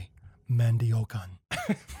 Okay. Mandy Ocon.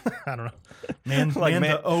 I don't know.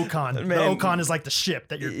 Manda Ocon. The Ocon is like the ship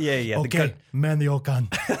that you're. Yeah. Okay, Mandy Ocon.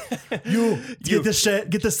 You get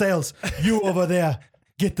the sails. You over there.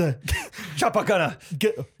 Get the Chapakana.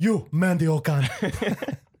 Get you, Mandy Ocon.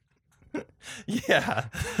 Yeah,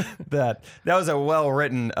 that was a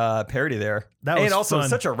well-written parody there. That was and also fun.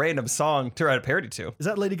 such a random song to write a parody to. Is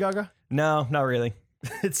that Lady Gaga? No, not really.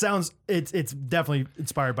 It sounds. It's definitely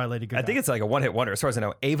inspired by Lady Gaga. I think it's like a one-hit wonder, as far as I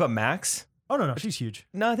know. Ava Max. Oh no, she's huge.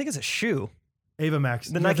 No, I think it's a shoe. Ava Max.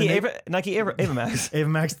 The Nike Ava Max. Ava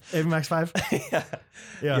Max 5.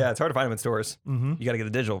 Yeah. It's hard to find them in stores. Mm-hmm. You got to get the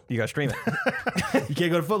digital. You got to stream it. You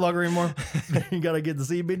can't go to Foot Locker anymore. You got to get the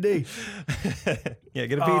CBD. Yeah,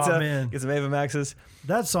 get a pizza. Oh, man. Get some Ava Maxes.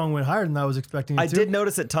 That song went higher than I was expecting it I to. did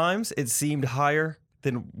notice at times it seemed higher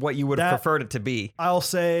than what you would have preferred it to be. I'll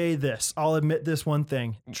say this. I'll admit this one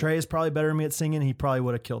thing. Trey is probably better than me at singing. He probably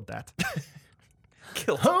would have killed that.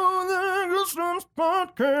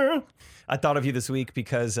 I thought of you this week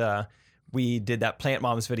because we did that Plant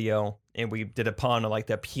Moms video and we did a pun on like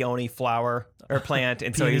the peony flower or plant.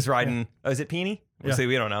 And so he was riding, yeah. Oh, is it peony? Yeah. See,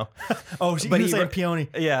 we don't know. Oh, he was saying peony.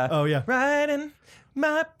 Yeah. Oh, yeah. Riding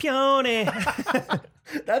my peony.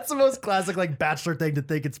 That's the most classic like bachelor thing to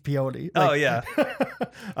think it's peony. Like, oh, yeah.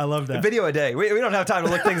 I love that. A video a day. We don't have time to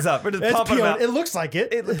look things up. We're just pumping them out. It looks like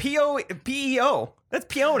it. P-E-O. That's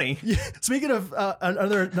peony. Yeah. Speaking of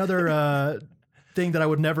another thing that I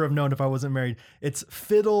would never have known if I wasn't married, it's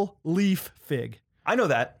fiddle leaf fig. I know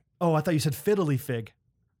that. Oh, I thought you said fiddly fig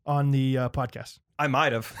on the podcast. I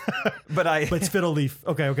might have, but it's fiddle leaf.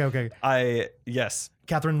 Okay. Yes.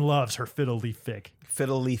 Catherine loves her fiddle leaf fig.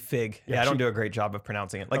 Fiddle leaf fig. Yeah, I don't do a great job of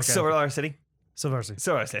pronouncing it. Like Silver City. Silver City.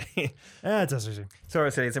 Silver City. It's SCC.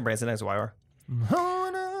 Silver City. It's in Branson. That's YR.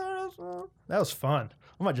 That was fun.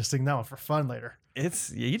 I might just sing that one for fun later.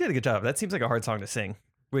 You did a good job. That seems like a hard song to sing,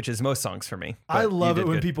 which is most songs for me. I love it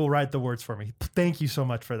when people write the words for me. Thank you so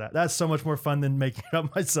much for that. That's so much more fun than making it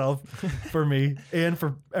up myself for me and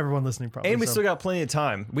for everyone listening probably. And we still got plenty of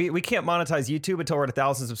time. We can't monetize YouTube until we're at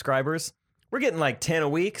 1,000 subscribers. We're getting like 10 a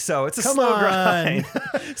week, so it's a slow grind.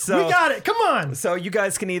 So we got it. Come on. So you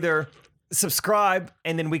guys can either subscribe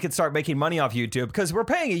and then we can start making money off YouTube because we're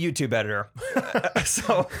paying a YouTube editor.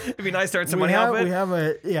 So it'd be nice to earn some money off it. We have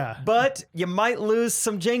a, yeah. But you might lose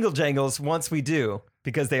some jingle jangles once we do.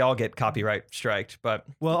 because they all get copyright striked. But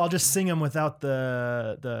Well, I'll just sing them without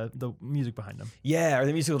the music behind them. yeah, or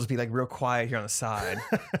the music will just be like real quiet here on the side.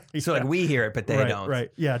 So like we hear it, but they right, don't.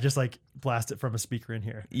 Right. Yeah, just like blast it from a speaker in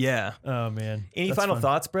here. Yeah. Oh man. Any That's final fun.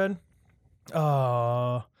 thoughts, Brad?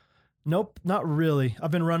 Nope, not really. I've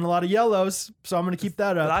been running a lot of yellows, so I'm gonna keep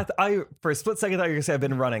that up. I for a split second thought you were gonna say I've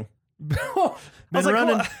been running. Been I was like,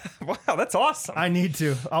 running. wow, that's awesome. I need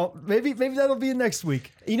to. Maybe that'll be next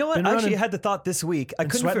week. You know what? Been I actually running. had the thought this week. I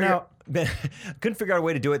couldn't sweating figure out. couldn't figure out a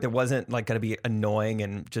way to do it that wasn't like going to be annoying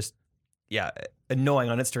and just annoying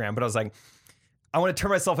on Instagram. But I was like, I want to turn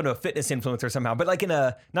myself into a fitness influencer somehow, but like in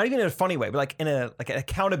a not even in a funny way, but like in a like an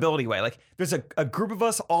accountability way. Like there's a group of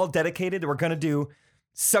us all dedicated that we're going to do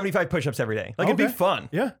 75 push-ups every day. Like it'd be Okay. fun.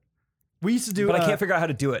 Yeah, we used to do. But I can't figure out how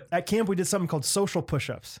to do it. At camp, we did something called social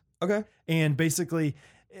push-ups. Okay. And basically,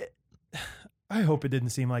 I hope it didn't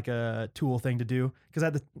seem like a tool thing to do,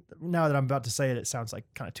 because now that I'm about to say it, it sounds like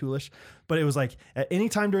kind of toolish. But it was like at any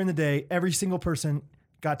time during the day, every single person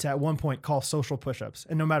got to at one point call social push-ups,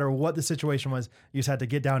 and no matter what the situation was, you just had to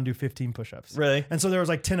get down and do 15 push-ups. Really? And so there was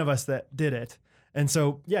like 10 of us that did it. And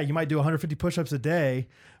so, yeah, you might do 150 push-ups a day,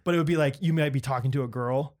 but it would be like, you might be talking to a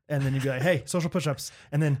girl and then you'd be like, hey, social push-ups.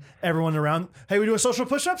 And then everyone around, hey, we doing social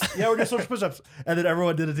push-ups? Yeah, we're doing social push-ups. And then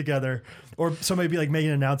everyone did it together. Or somebody would be like making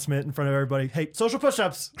an announcement in front of everybody, hey, social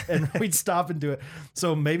push-ups. And we'd stop and do it.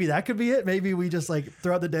 So maybe that could be it. Maybe we just like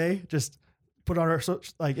throughout the day, just put on our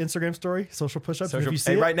like Instagram story, social push-ups. If you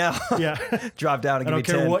see it, right now, yeah, drop down and I give me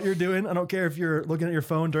don't care 10. what you're doing. I don't care if you're looking at your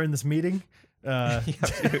phone during this meeting.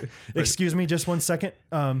 Excuse me, just 1 second.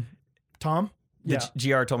 Tom? The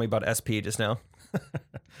GR told me about SP just now.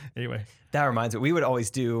 Anyway. That reminds me, we would always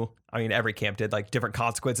do, I mean, every camp did like different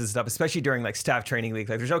consequences and stuff, especially during like staff training week.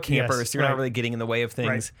 Like there's no campers, Yes, so you're right. not really getting in the way of things.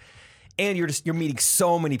 Right. And you're meeting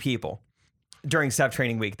so many people during staff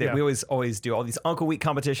training week that we always do all these Uncle Week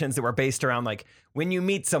competitions that were based around like, when you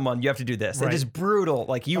meet someone, you have to do this. Right. And just brutal.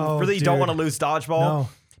 Like you Oh, really don't dude. want to lose dodgeball No.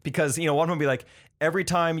 because, you know, one of them would be like, every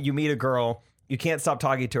time you meet a girl, you can't stop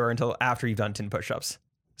talking to her until after you've done 10 push-ups.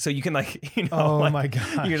 So you can like, you know, Oh like, my gosh.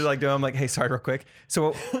 you can just like do, I'm like, hey, sorry, real quick.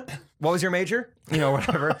 So what was your major? You know,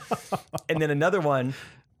 whatever. And then another one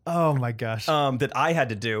Oh my gosh. that I had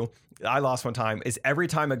to do, I lost one time, is every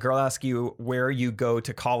time a girl asks you where you go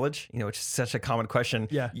to college, you know, which is such a common question,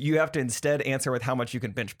 you have to instead answer with how much you can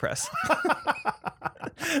bench press.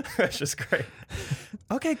 That's just great.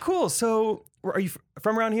 Okay, cool. So are you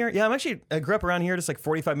from around here? Yeah, I grew up around here, just like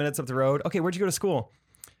 45 minutes up the road. Okay, where'd you go to school?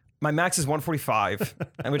 My max is 145,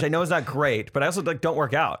 which I know is not great, but I also like don't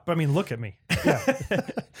work out. But I mean, look at me. Yeah.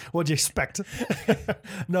 What'd you expect?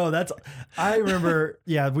 No, I remember,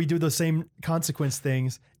 we do those same consequence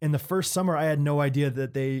things. In the first summer, I had no idea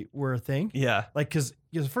that they were a thing. Yeah. Like, cause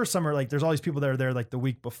the first summer, like there's all these people that are there like the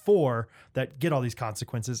week before that get all these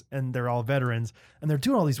consequences, and they're all veterans and they're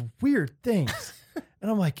doing all these weird things.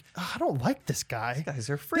 And I'm like, I don't like this guy. These guys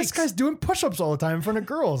are freaks. This guy's doing push-ups all the time in front of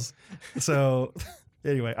girls. So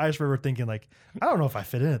anyway, I just remember thinking like, I don't know if I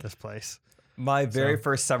fit in at this place. My very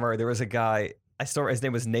first summer, there was a guy, his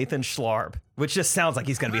name was Nathan Schlarb, which just sounds like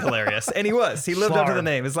he's going to be hilarious. And he was. He lived up to the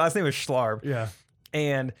name. His last name was Schlarb. Yeah.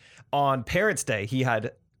 And on Parents' Day, he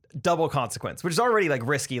had double consequence, which is already like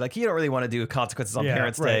risky. Like you don't really want to do consequences on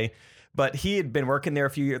Parents' Day. But he had been working there a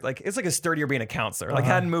few years. Like it's like his third year being a counselor. Like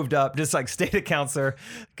hadn't moved up, just like stayed a counselor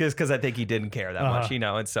because I think he didn't care that much, you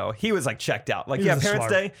know. And so he was like checked out. Like, He was a Parents'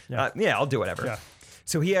 Schlarb. Day, I'll do whatever. Yeah.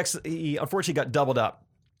 So he unfortunately got doubled up,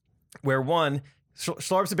 where one,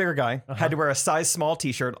 Schlarb's a bigger guy, had to wear a size small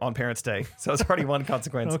t-shirt on Parents' Day. So it's already one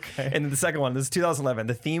consequence. Okay. And then the second one, this is 2011.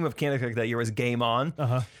 The theme of Kanakuk that year was Game On.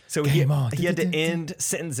 So Game on. he had to end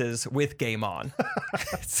sentences with Game On.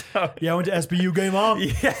 So Yeah, I went to SBU Game On.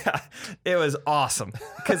 yeah, it was awesome.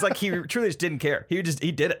 Because like he truly just didn't care. He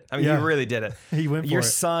did it. I mean, he really did it. He went for Your it.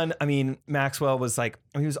 son, I mean, Maxwell was like,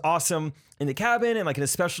 he was awesome in the cabin and like in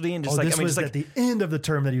his specialty and just like, This was at the end of the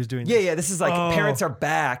term that he was doing this. yeah, this is like Parents Are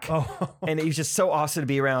Back. Oh. And he was just so awesome to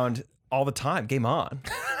be around all the time. Game On.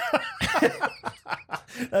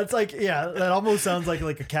 That's like, that almost sounds like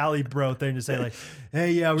a Cali bro thing to say, like,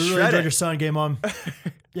 hey, we really Shred enjoyed it. your son, Game On.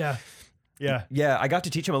 Yeah. Yeah, I got to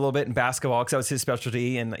teach him a little bit in basketball because that was his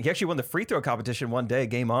specialty. And he actually won the free throw competition one day.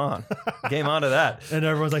 Game on. Game on to that. And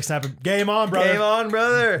everyone's like snapping, Game On, brother. Game on,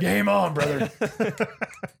 brother. Game on, brother.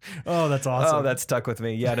 Oh, that's awesome. Oh, that stuck with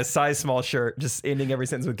me. Yeah, and a size small shirt, just ending every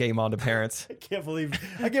sentence with Game On to Parents. I can't believe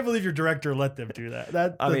your director let them do that.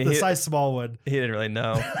 The he- size small one. He didn't really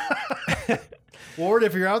know. Ward,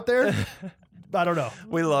 if you're out there, I don't know.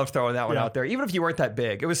 We love throwing that one Yeah. out there. Even if you weren't that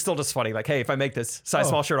big, it was still just funny. Like, hey, if I make this size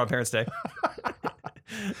small shirt on Parents' Day.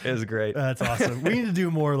 It was great. That's awesome. We need to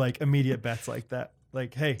do more like immediate bets like that.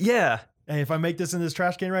 Like, hey, Yeah. hey, if I make this in this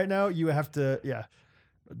trash can right now, you have to,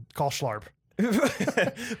 call Schlarb.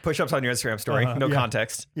 Push-ups on your Instagram story. No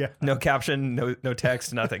context. Yeah. No caption, no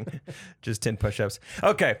text, nothing. Just 10 push-ups.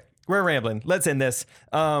 Okay. We're rambling. Let's end this.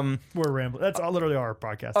 We're rambling. That's literally our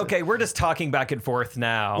podcast. Okay. We're just talking back and forth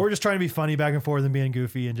now. We're just trying to be funny back and forth and being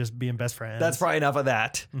goofy and just being best friends. That's probably enough of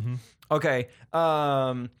that. Mm-hmm. Okay.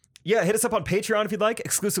 Yeah, hit us up on Patreon if you'd like.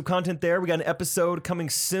 Exclusive content there. We got an episode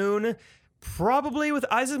coming soon, probably with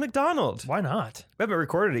Isaac McDonald. Why not? We haven't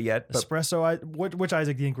recorded it yet. But Espresso. Which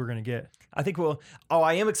Isaac do you think we're going to get? I think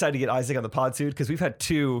I am excited to get Isaac on the pod soon because we've had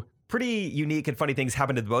 2 pretty unique and funny things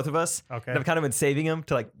happen to both of us. Okay. And I've kind of been saving them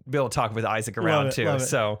to like be able to talk with Isaac around too. Love it.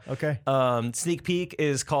 So okay. Sneak peek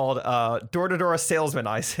is called Door-to-Door Salesman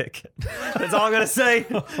Isaac. That's all I'm gonna say.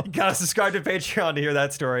 You gotta subscribe to Patreon to hear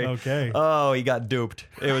that story. Okay. Oh, he got duped.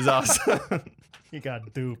 It was awesome. You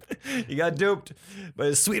got duped. You got duped by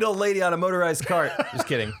a sweet old lady on a motorized cart. Just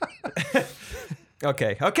kidding.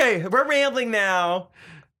 Okay. We're rambling now.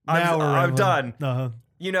 I'm done. Uh-huh.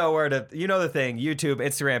 You know the thing. YouTube,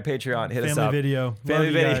 Instagram, Patreon. Hit us up.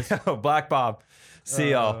 Family video. Black Bob.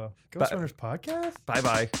 See y'all. Ghost Runners Podcast?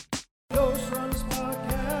 Bye-bye. Ghost Runners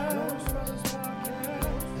Podcast.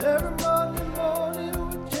 Everybody.